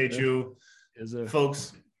appreciate you. Yes, sir.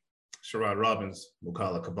 Folks, Sherrod Robbins,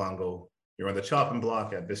 Mukala Kabongo. You're on the chopping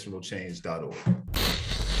block at visceralchange.org.